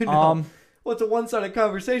 Well, it's a one-sided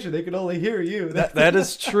conversation. They can only hear you. That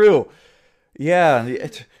is true. Yeah,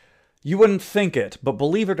 you wouldn't think it, but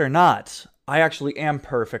believe it or not, I actually am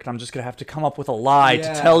perfect. I'm just gonna have to come up with a lie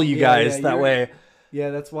to tell you guys that way. Yeah,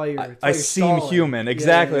 that's why you're. I seem human.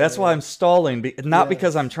 Exactly. That's why I'm stalling. Not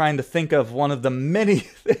because I'm trying to think of one of the many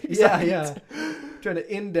things. Yeah. Trying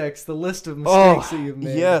to index the list of mistakes that you've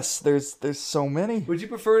made. Yes, there's so many. Would you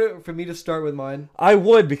prefer for me to start with mine? I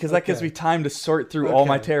would, because that gives me time to sort through all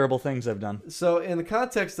my terrible things I've done. So, in the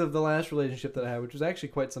context of the last relationship that I had, which was actually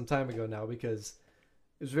quite some time ago now, because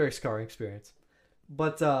it was a very scarring experience.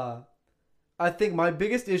 But I think my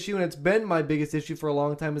biggest issue, and it's been my biggest issue for a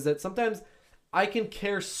long time, is that sometimes I can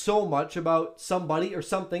care so much about somebody or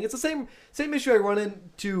something. It's the same issue I run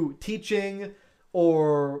into teaching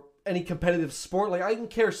or any competitive sport. I can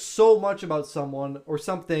care so much about someone or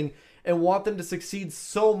something and want them to succeed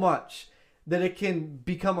so much that it can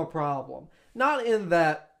become a problem. Not in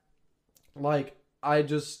that I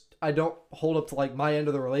don't hold up to my end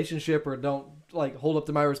of the relationship or don't hold up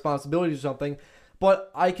to my responsibilities or something,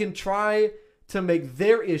 but I can try to make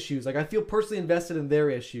their issues, I feel personally invested in their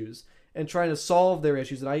issues and trying to solve their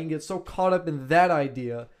issues, and I can get so caught up in that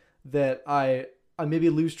idea that I maybe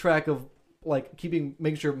lose track of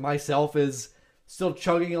making sure myself is still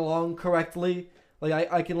chugging along correctly.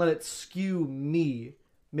 I can let it skew me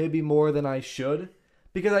maybe more than I should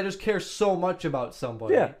because I just care so much about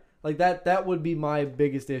somebody. Yeah. That would be my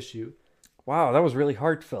biggest issue. Wow, that was really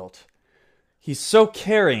heartfelt. He's so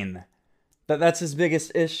caring that's his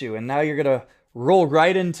biggest issue, and now you're gonna roll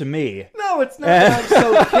right into me. No, it's not that I'm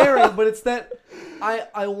so caring, but it's that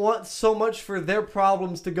I want so much for their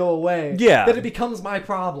problems to go away. Yeah. That it becomes my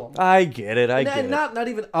problem. I get it. I get And it. not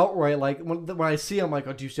even outright. Like when I see, I'm like,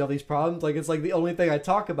 oh, do you see all these problems? Like it's like the only thing I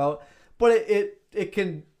talk about. But it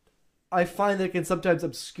can. I find that it can sometimes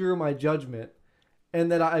obscure my judgment,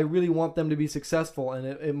 and that I really want them to be successful,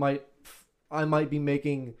 and I might be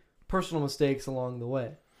making personal mistakes along the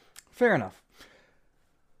way. Fair enough.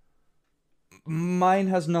 Mine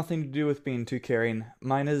has nothing to do with being too caring.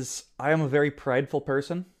 Mine is, I am a very prideful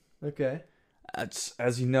person. Okay. It's,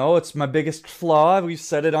 as you know, it's my biggest flaw. We've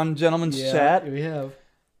said it on Gentleman's Yeah, Chat. we have.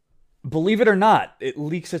 Believe it or not, it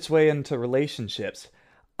leaks its way into relationships.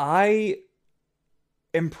 I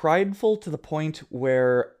am prideful to the point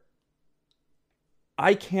where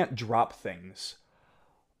I can't drop things.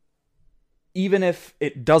 Even if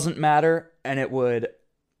it doesn't matter and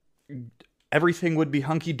everything would be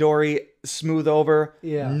hunky-dory, smooth over,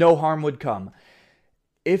 Yeah. no harm would come.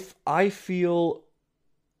 If I feel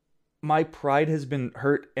my pride has been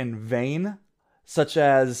hurt in vain, such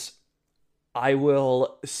as I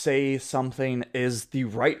will say something is the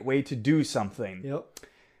right way to do something, Yep.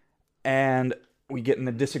 and we get in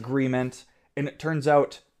a disagreement, and it turns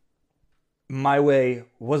out my way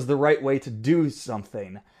was the right way to do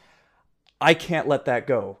something, I can't let that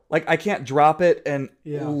go. Like, I can't drop it and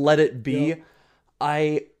Yeah. let it be. Yep.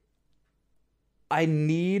 I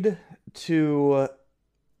need to...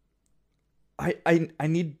 I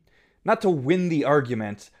need not to win the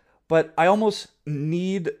argument, but I almost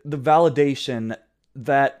need the validation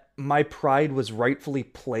that my pride was rightfully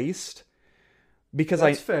placed. Because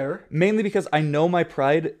That's fair. Mainly because I know my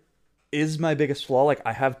pride is my biggest flaw. Like,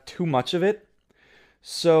 I have too much of it.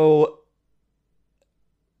 So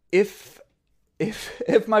if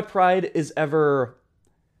my pride is ever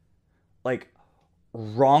like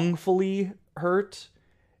wrongfully hurt,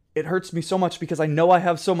 it hurts me so much because I know I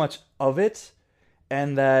have so much of it,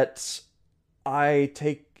 and that I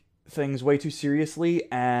take things way too seriously,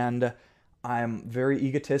 and I'm very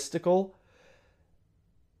egotistical.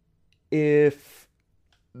 If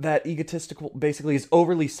that egotistical basically is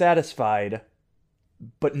overly satisfied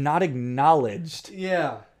but not acknowledged,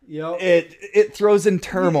 Yeah. Yep. it throws in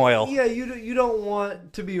turmoil. Yeah, you don't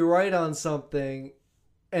want to be right on something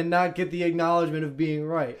and not get the acknowledgement of being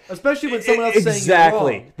right, especially when someone else is saying you're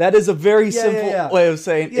wrong. That is a very simple way of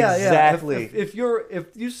saying exactly. Yeah.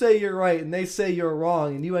 If you say you're right and they say you're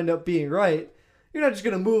wrong and you end up being right, you're not just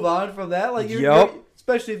gonna move on from that. Like you're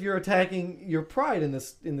especially if you're attacking your pride in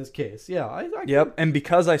this case. Yeah. Yep. And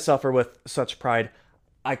because I suffer with such pride,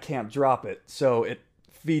 I can't drop it. So it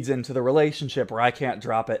feeds into the relationship where I can't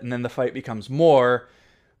drop it, and then the fight becomes more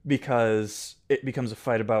because it becomes a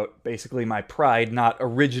fight about basically my pride, not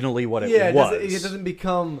originally what it was. It doesn't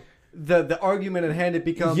become the argument at hand. It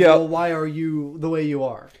becomes, well, why are you the way you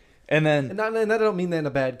are? And then, and I don't mean that in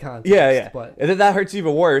a bad context. Yeah. But and then that hurts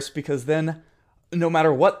even worse because then, no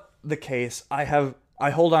matter what the case, I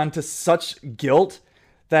hold on to such guilt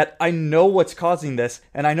that I know what's causing this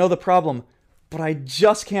and I know the problem, but I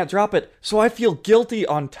just can't drop it. So I feel guilty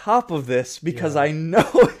on top of this because I know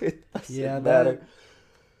it doesn't matter.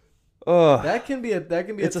 That can be a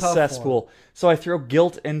it's tough a cesspool. one. So I throw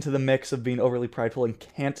guilt into the mix of being overly prideful and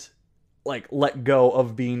can't let go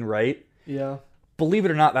of being right. Yeah. Believe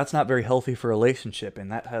it or not, that's not very healthy for a relationship, and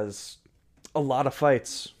that has a lot of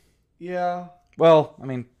fights. Yeah. Well, I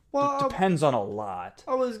mean, it depends on a lot.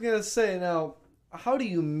 I was gonna say, now, how do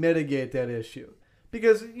you mitigate that issue?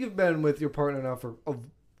 Because you've been with your partner now for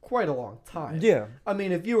quite a long time. Yeah. I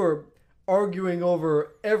mean, if you were arguing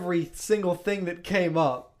over every single thing that came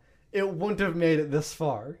up, it wouldn't have made it this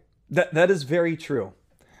far. That is very true.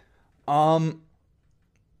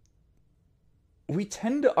 We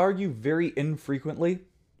tend to argue very infrequently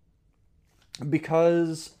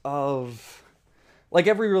because of, like,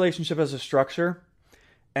 every relationship has a structure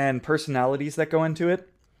and personalities that go into it.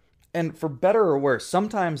 And for better or worse,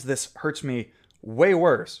 sometimes this hurts me way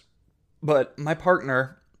worse. But my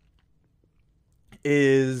partner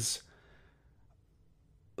is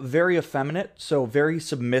very effeminate, so very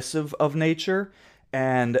submissive of nature,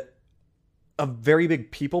 and a very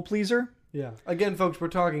big people pleaser. Yeah. Again, folks, we're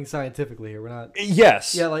talking scientifically here. We're not.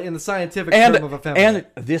 Yes. Yeah, like in the scientific term of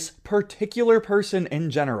effeminate. And this particular person in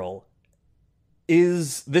general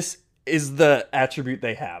is the attribute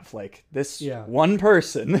they have. Like, this one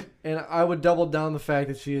person. And I would double down the fact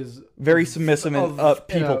that she is very submissive and a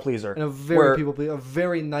people pleaser. And a very people pleaser. A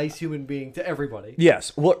very nice human being to everybody.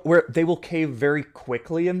 Yes. Where they will cave very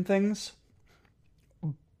quickly in things.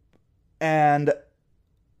 And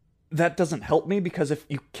that doesn't help me, because if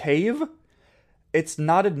you cave it's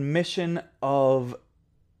not admission of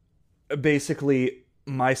basically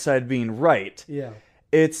my side being right. Yeah.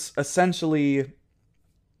 It's essentially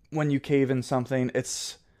when you cave in something,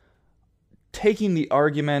 it's taking the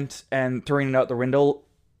argument and throwing it out the window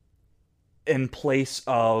in place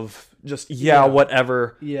of just,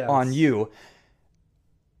 whatever Yes. on you.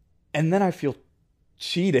 And then I feel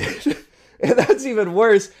cheated. And that's even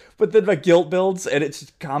worse. But then my guilt builds and it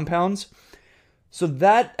just compounds. So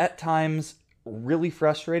that at times really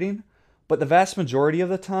frustrating. But the vast majority of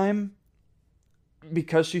the time,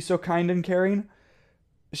 because she's so kind and caring,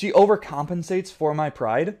 she overcompensates for my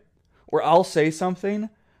pride. Where I'll say something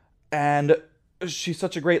and she's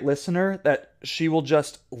such a great listener that she will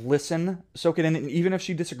just listen, soak it in, and even if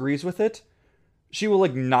she disagrees with it, she will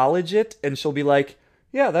acknowledge it and she'll be like,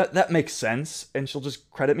 yeah, that makes sense, and she'll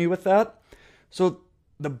just credit me with that. So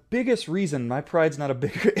the biggest reason my pride's not a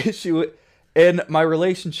bigger issue in my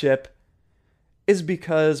relationship is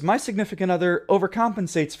because my significant other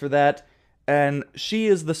overcompensates for that, and she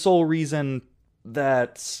is the sole reason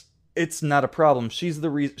that it's not a problem. She's the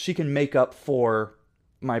reason she can make up for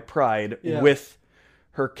my pride with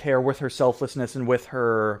her care, with her selflessness, and with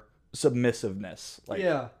her submissiveness.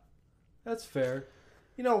 Yeah, that's fair.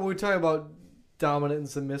 You know, when we talk about dominant and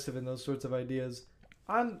submissive and those sorts of ideas,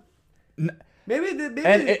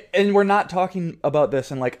 maybe and we're not talking about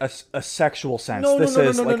this in like a sexual sense. No,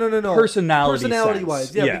 personality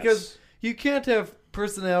wise, yeah, yes. Because you can't have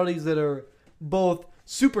personalities that are both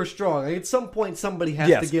super strong. Like at some point, somebody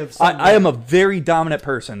has to give. I am a very dominant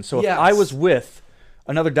person, so if I was with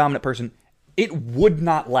another dominant person, it would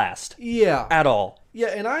not last. Yeah, at all. Yeah,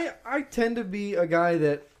 and I tend to be a guy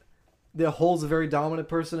that holds a very dominant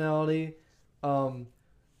personality.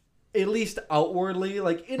 At least outwardly,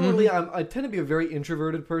 like inwardly, I tend to be a very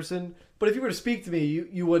introverted person. But if you were to speak to me,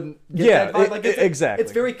 you wouldn't get that vibe. Like exactly.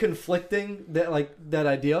 It's very conflicting, that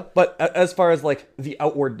idea. But as far as like the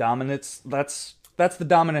outward dominance, that's the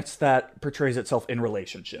dominance that portrays itself in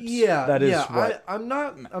relationships. Yeah, that is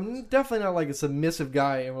I'm definitely not like a submissive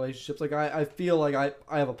guy in relationships. Like I feel like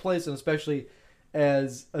I have a place, and especially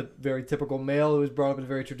as a very typical male who was brought up in a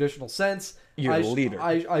very traditional sense, you're a leader.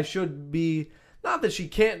 I should be. Not that she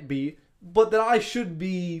can't be, but that I should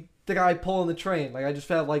be the guy pulling the train. Like I just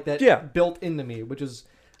have like that built into me, which is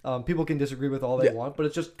people can disagree with all they want, but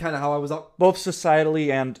it's just kind of how I was up. Both societally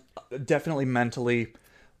and definitely mentally,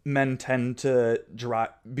 men tend to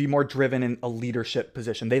be more driven in a leadership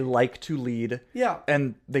position. They like to lead,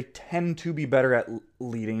 and they tend to be better at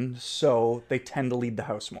leading, so they tend to lead the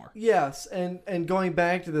house more. Yes, and going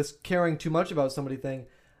back to this caring too much about somebody thing,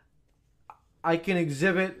 I can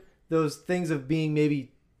exhibit those things of being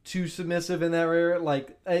maybe too submissive in that area.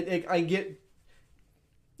 Like I get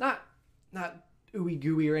not ooey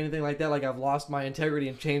gooey or anything like that. Like I've lost my integrity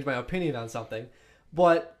and changed my opinion on something,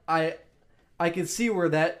 but I can see where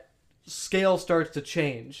that scale starts to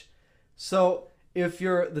change. So if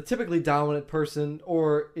you're the typically dominant person,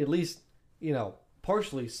 or at least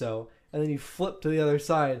partially so, and then you flip to the other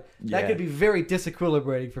side, that could be very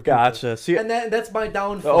disequilibrating for people. Gotcha. See, and that's my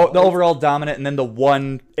downfall. The overall dominant, and then the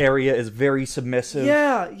one area is very submissive.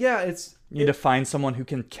 Yeah. You need to find someone who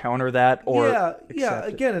can counter that, or accept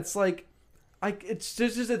it. Again, it's like it's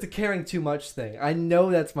a caring too much thing. I know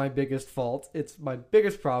that's my biggest fault. It's my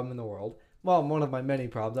biggest problem in the world. Well, one of my many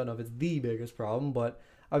problems. I don't know if it's the biggest problem, but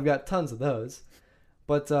I've got tons of those.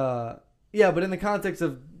 But but in the context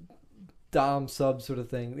of dom sub sort of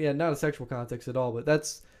thing, not a sexual context at all, but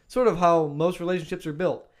that's sort of how most relationships are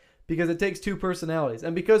built, because it takes two personalities,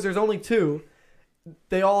 and because there's only two,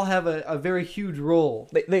 they all have a very huge role.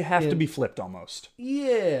 They have to be flipped almost.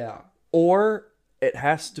 Yeah. Or it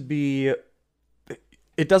has to be.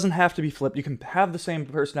 It doesn't have to be flipped. You can have the same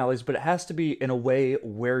personalities, but it has to be in a way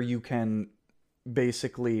where you can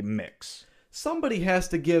basically mix. Somebody has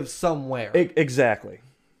to give somewhere. Exactly.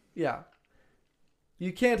 Yeah.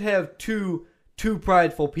 You can't have two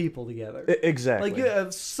prideful people together. Exactly.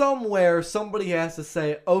 Like somewhere somebody has to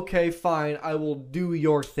say, okay, fine, I will do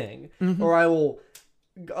your thing, or I will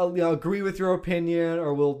agree with your opinion,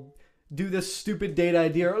 or we'll do this stupid date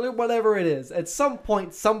idea, or whatever it is. At some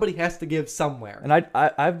point, somebody has to give somewhere. And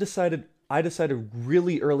I decided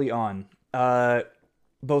really early on,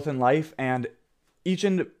 both in life and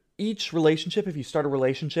each relationship. If you start a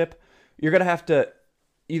relationship, you're gonna have to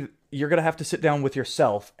sit down with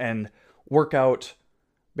yourself and work out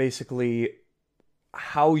basically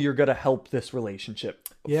how you're gonna help this relationship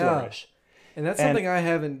flourish. And that's something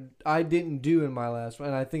I didn't do in my last one,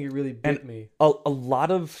 and I think it really bit me. A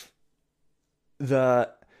lot of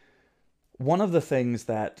one of the things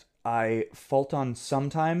that I fault on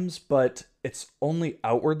sometimes, but it's only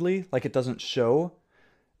outwardly, like it doesn't show,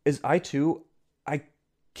 is I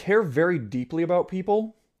care very deeply about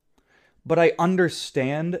people, but I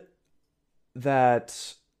understand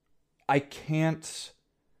that I can't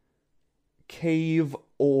cave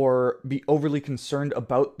or be overly concerned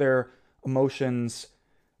about their emotions,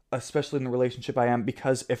 especially in the relationship I am,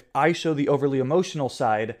 because if I show the overly emotional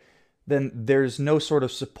side, then there's no sort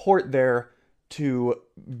of support there to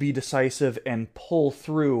be decisive and pull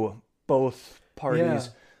through both parties'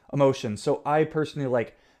 emotions. So I personally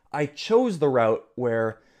I chose the route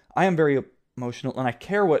where I am very emotional and I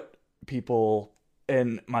care what people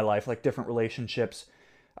in my life, like different relationships,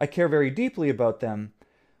 I care very deeply about them.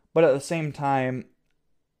 But at the same time,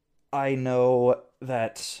 I know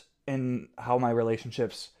that in how my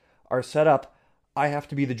relationships are set up, I have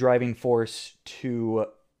to be the driving force to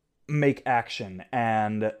make action.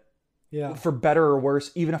 And Yeah. for better or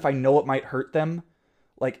worse, even if I know it might hurt them,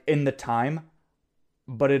 like in the time,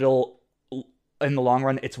 but it'll, in the long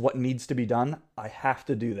run, it's what needs to be done. I have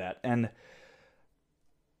to do that. And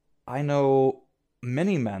I know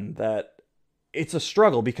many men that it's a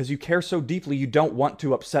struggle because you care so deeply, you don't want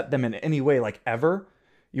to upset them in any way, like ever.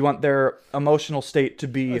 You want their emotional state to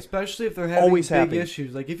be Especially if they're having always big happy.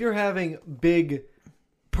 issues. Like if you're having big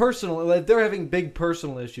personal, like they're having big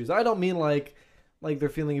personal issues. I don't mean like they're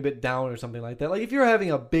feeling a bit down or something like that. Like if you're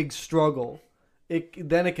having a big struggle,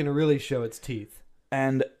 then it can really show its teeth.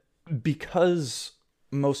 And because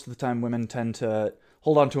most of the time women tend to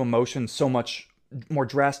hold on to emotions so much more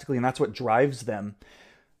drastically, and that's what drives them,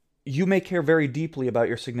 you may care very deeply about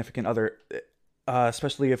your significant other,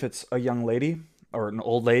 especially if it's a young lady or an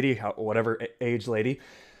old lady, whatever age lady.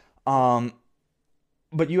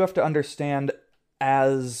 But you have to understand,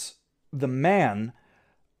 as the man,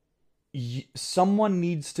 someone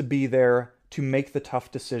needs to be there to make the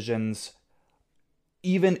tough decisions,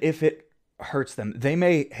 even if it hurts them. They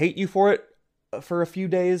may hate you for it for a few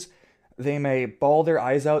days. They may bawl their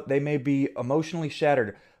eyes out. They may be emotionally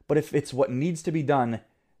shattered. But if it's what needs to be done,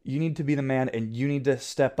 you need to be the man and you need to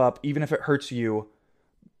step up, even if it hurts you,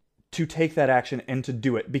 to take that action and to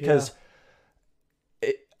do it. Because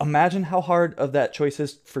imagine how hard of that choice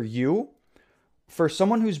is for you. For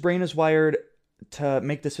someone whose brain is wired to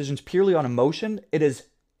make decisions purely on emotion, it is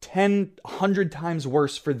 100 times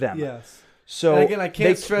worse for them. Yes. So and again, I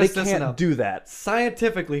can't stress they this can't enough. do that.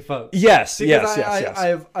 Scientifically, folks. Yes, Because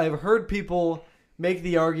yes. I've heard people make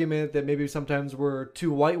the argument that maybe sometimes we're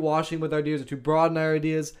too whitewashing with our ideas or too broad in our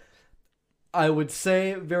ideas. I would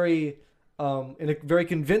say very in a very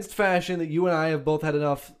convinced fashion that you and I have both had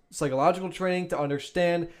enough psychological training to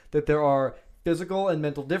understand that there are physical and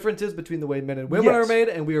mental differences between the way men and women are made,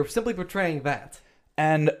 and we are simply portraying that.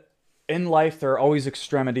 And in life, there are always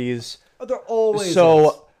extremities. There always so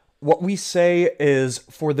is. What we say is,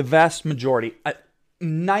 for the vast majority,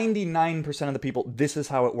 99% of the people, this is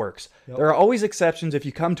how it works. Yep. There are always exceptions. If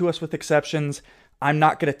you come to us with exceptions, I'm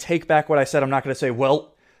not going to take back what I said. I'm not going to say,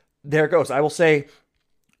 well, there it goes. I will say,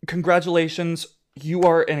 congratulations. You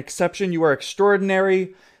are an exception. You are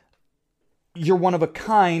extraordinary. You're one of a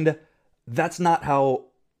kind. That's not how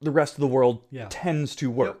the rest of the world tends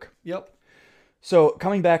to work. Yep. So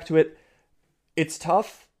coming back to it, it's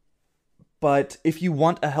tough. But if you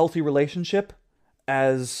want a healthy relationship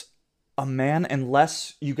as a man,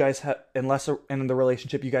 unless in the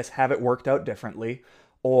relationship you guys have it worked out differently,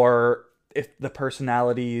 or if the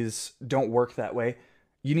personalities don't work that way,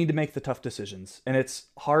 you need to make the tough decisions. And it's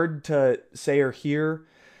hard to say or hear,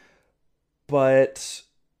 but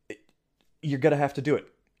you're going to have to do it.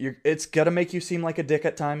 It's going to make you seem like a dick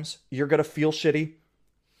at times. You're going to feel shitty.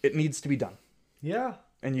 It needs to be done. Yeah.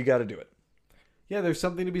 And you got to do it. Yeah, there's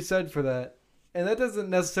something to be said for that. And that doesn't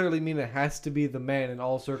necessarily mean it has to be the man in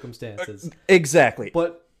all circumstances. Exactly.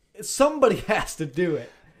 But somebody has to do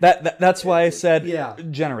it. That's why I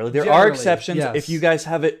said generally. There are exceptions. Yes. If you guys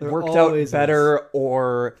have it worked out better,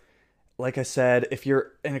 or like I said, if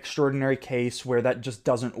you're an extraordinary case where that just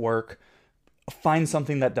doesn't work, find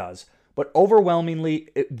something that does. But overwhelmingly,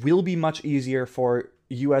 it will be much easier for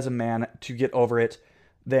you as a man to get over it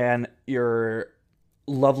than your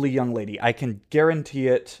lovely young lady. I can guarantee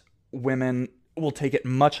it. Women will take it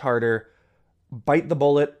much harder. Bite the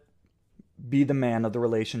bullet. Be the man of the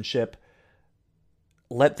relationship.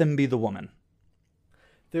 Let them be the woman.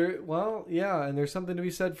 And there's something to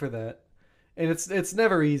be said for that. And it's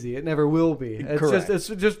never easy. It never will be. Correct. It's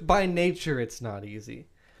just by nature it's not easy.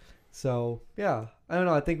 So, yeah. I don't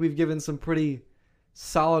know. I think we've given some pretty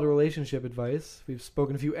solid relationship advice. We've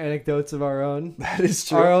spoken a few anecdotes of our own. That is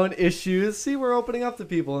true. Our own issues. See, we're opening up to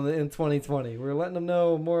people in 2020. We're letting them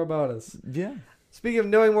know more about us. Yeah. Speaking of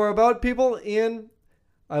knowing more about people, Ian,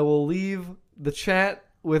 I will leave the chat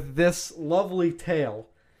with this lovely tale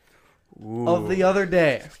of the other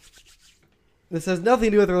day. This has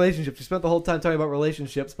nothing to do with relationships. We spent the whole time talking about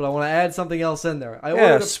relationships, but I want to add something else in there.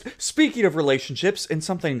 Speaking of relationships and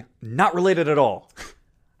something not related at all.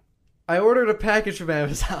 I ordered a package from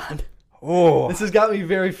Amazon. Oh. This has got me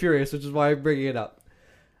very furious, which is why I'm bringing it up.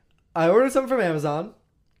 I ordered something from Amazon.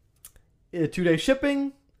 2-day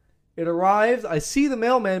shipping. It arrives. I see the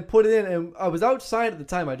mailman put it in, and I was outside at the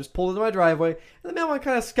time. I just pulled into my driveway, and the mailman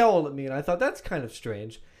kind of scowled at me, and I thought, that's kind of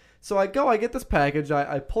strange. So I get this package.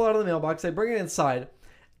 I pull it out of the mailbox. I bring it inside,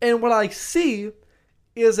 and what I see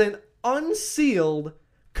is an unsealed,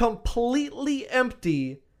 completely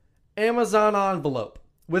empty Amazon envelope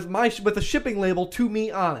with a shipping label to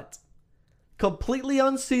me on it. Completely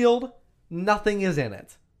unsealed. Nothing is in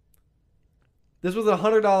it. This was a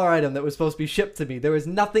 $100 item that was supposed to be shipped to me. There was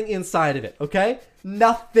nothing inside of it, okay?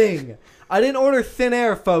 Nothing. I didn't order thin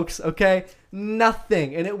air, folks, okay?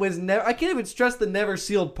 Nothing. And it was never... I can't even stress the never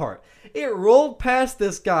sealed part. It rolled past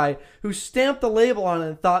this guy who stamped the label on it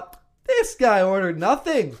and thought, this guy ordered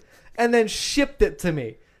nothing. And then shipped it to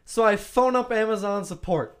me. So I phone up Amazon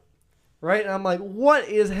support, right? And I'm like, what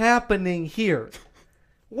is happening here?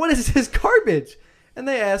 What is this garbage? And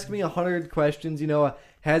they ask me 100 questions,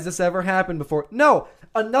 has this ever happened before? No,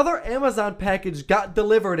 another Amazon package got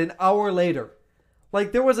delivered an hour later.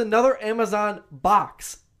 Like, there was another Amazon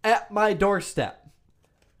box at my doorstep.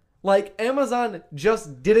 Like, Amazon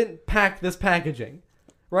just didn't pack this packaging,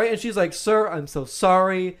 right? And she's like, sir, I'm so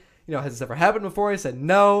sorry. Has this ever happened before? I said,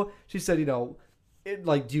 no. She said, do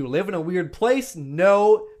you live in a weird place?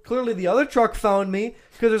 No. Clearly the other truck found me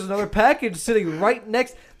because there's another package sitting right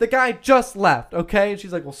next. The guy just left, okay? And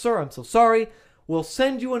she's like, well, sir, I'm so sorry. We'll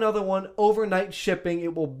send you another one overnight shipping.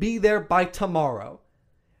 It will be there by tomorrow.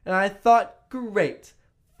 And I thought, great.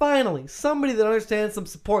 Finally, somebody that understands some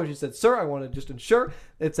support. She said, sir, I want to just ensure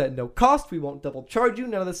it's at no cost. We won't double charge you.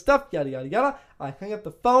 None of this stuff. Yada, yada, yada. I hang up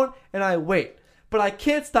the phone and I wait. But I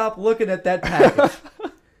can't stop looking at that package.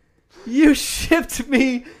 You shipped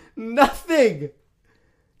me nothing.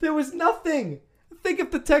 There was nothing. Think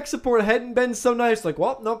if the tech support hadn't been so nice, like,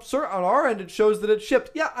 well, nope, sir, on our end it shows that it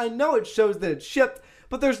shipped. Yeah, I know it shows that it shipped,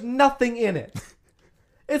 but there's nothing in it.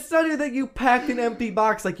 It's not even that you packed an empty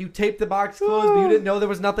box, like you taped the box closed, but you didn't know there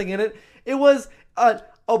was nothing in it. It was a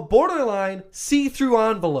borderline see-through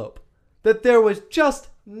envelope that there was just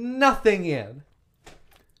nothing in.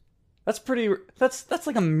 That's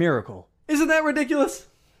like a miracle. Isn't that ridiculous?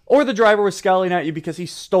 Or the driver was scowling at you because he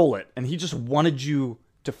stole it, and he just wanted you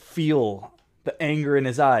to feel the anger in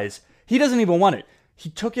his eyes. He doesn't even want it.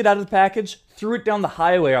 He took it out of the package, threw it down the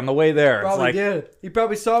highway on the way there. Probably did. He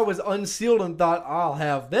probably saw it was unsealed and thought, I'll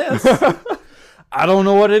have this. I don't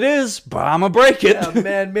know what it is, but I'm going to break it. Yeah,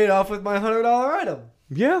 man made off with my $100 item.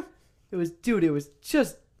 Yeah. It was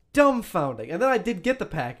just dumbfounding. And then I did get the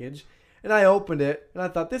package, and I opened it, and I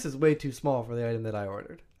thought, this is way too small for the item that I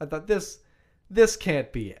ordered. I thought, this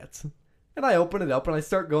can't be it. And I open it up, and I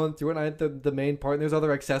start going through it, and I had the main part, and there's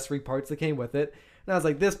other accessory parts that came with it. And I was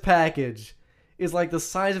like, this package is like the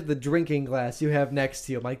size of the drinking glass you have next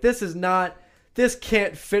to you. I'm like, this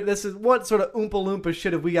can't fit. This is, what sort of Oompa Loompa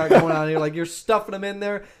shit have we got going on here? Like, you're stuffing them in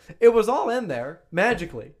there. It was all in there,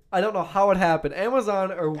 magically. I don't know how it happened.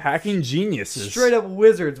 Amazon are packing geniuses. Straight up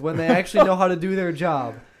wizards when they actually know how to do their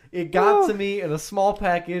job. It got to me in a small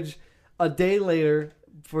package a day later,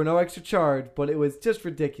 for no extra charge, but it was just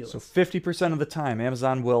ridiculous. So 50% of the time,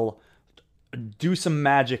 Amazon will do some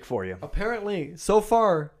magic for you. Apparently, so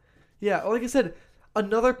far, yeah, like I said,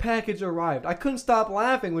 another package arrived. I couldn't stop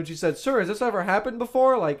laughing when she said, sir, has this ever happened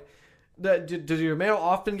before? Like, does your mail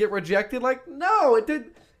often get rejected? Like, no, it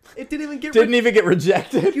didn't even get Didn't even get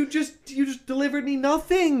rejected? You just delivered me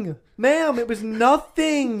nothing. Ma'am, it was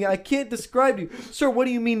nothing. I can't describe to you. Sir, what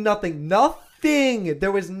do you mean nothing? Nothing.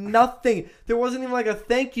 There was nothing. There wasn't even like a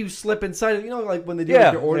thank you slip inside of, like when they do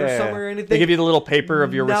like your order somewhere or anything. They give you the little paper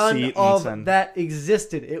of your receipt. None of that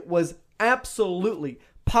existed. It was absolutely,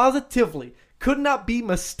 positively, could not be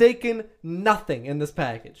mistaken, nothing in this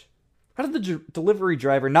package. How did the delivery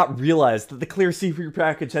driver not realize that the clear see-through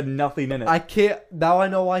package had nothing in it? I can't. Now I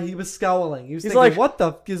know why he was scowling. He's thinking, like, what the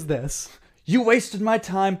f*** is this? You wasted my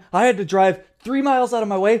time. I had to drive 3 miles out of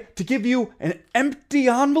my way to give you an empty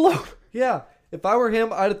envelope. Yeah. If I were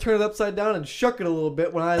him, I'd have turned it upside down and shook it a little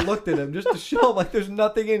bit when I looked at him just to show him, like, there's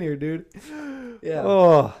nothing in here, dude. Yeah.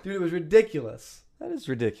 Oh. Dude, it was ridiculous. That is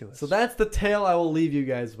ridiculous. So that's the tale I will leave you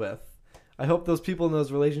guys with. I hope those people in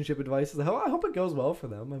those relationship advices, I hope it goes well for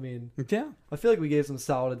them. I mean, yeah. I feel like we gave some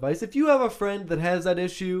solid advice. If you have a friend that has that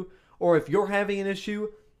issue, or if you're having an issue,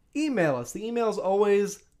 email us. The email is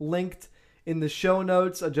always linked in the show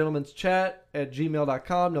notes,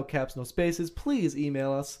 agentleman'schat@gmail.com. No caps, no spaces. Please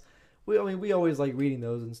email us. We always like reading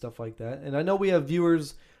those and stuff like that. And I know we have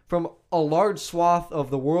viewers from a large swath of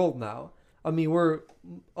the world now. I mean,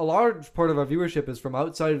 a large part of our viewership is from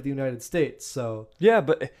outside of the United States. So Yeah,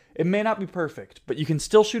 but it may not be perfect, but you can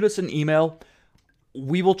still shoot us an email.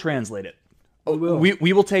 We will translate it. we will.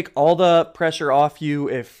 We will take all the pressure off you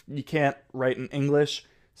if you can't write in English.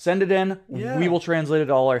 Send it in. Yeah. We will translate it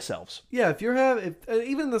all ourselves. Yeah, if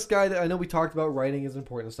even this guy that I know we talked about writing is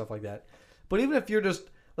important and stuff like that. But even if you're just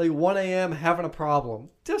like 1 a.m. having a problem,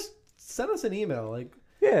 just send us an email. Like,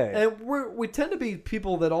 Yeah. and we tend to be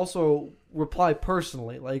people that also reply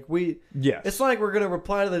personally. Like Yes. it's not like we're gonna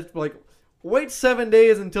reply to the like wait 7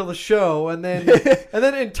 days until the show and then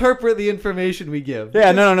interpret the information we give.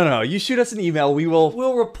 Yeah, no. You shoot us an email,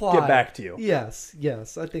 We'll reply. get back to you. Yes.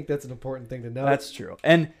 I think that's an important thing to know. That's true.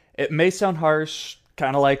 And it may sound harsh,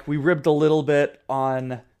 kind of like we ribbed a little bit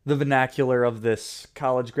on the vernacular of this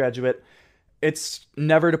college graduate. It's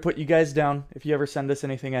never to put you guys down if you ever send us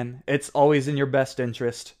anything in. It's always in your best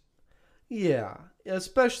interest. Yeah,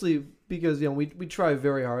 especially because we try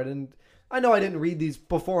very hard, and I know I didn't read these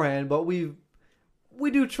beforehand, but we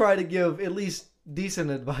do try to give at least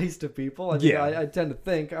decent advice to people. I mean, Yeah. I tend to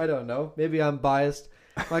think, I don't know, maybe I'm biased.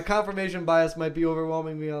 My confirmation bias might be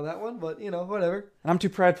overwhelming me on that one, but whatever. And I'm too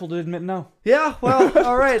prideful to admit no. Yeah, well,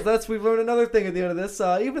 all right. We've learned another thing at the end of this.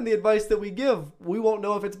 Even the advice that we give, we won't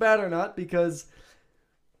know if it's bad or not because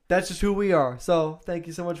that's just who we are. So thank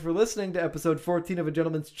you so much for listening to episode 14 of A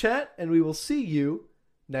Gentleman's Chat, and we will see you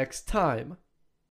next time.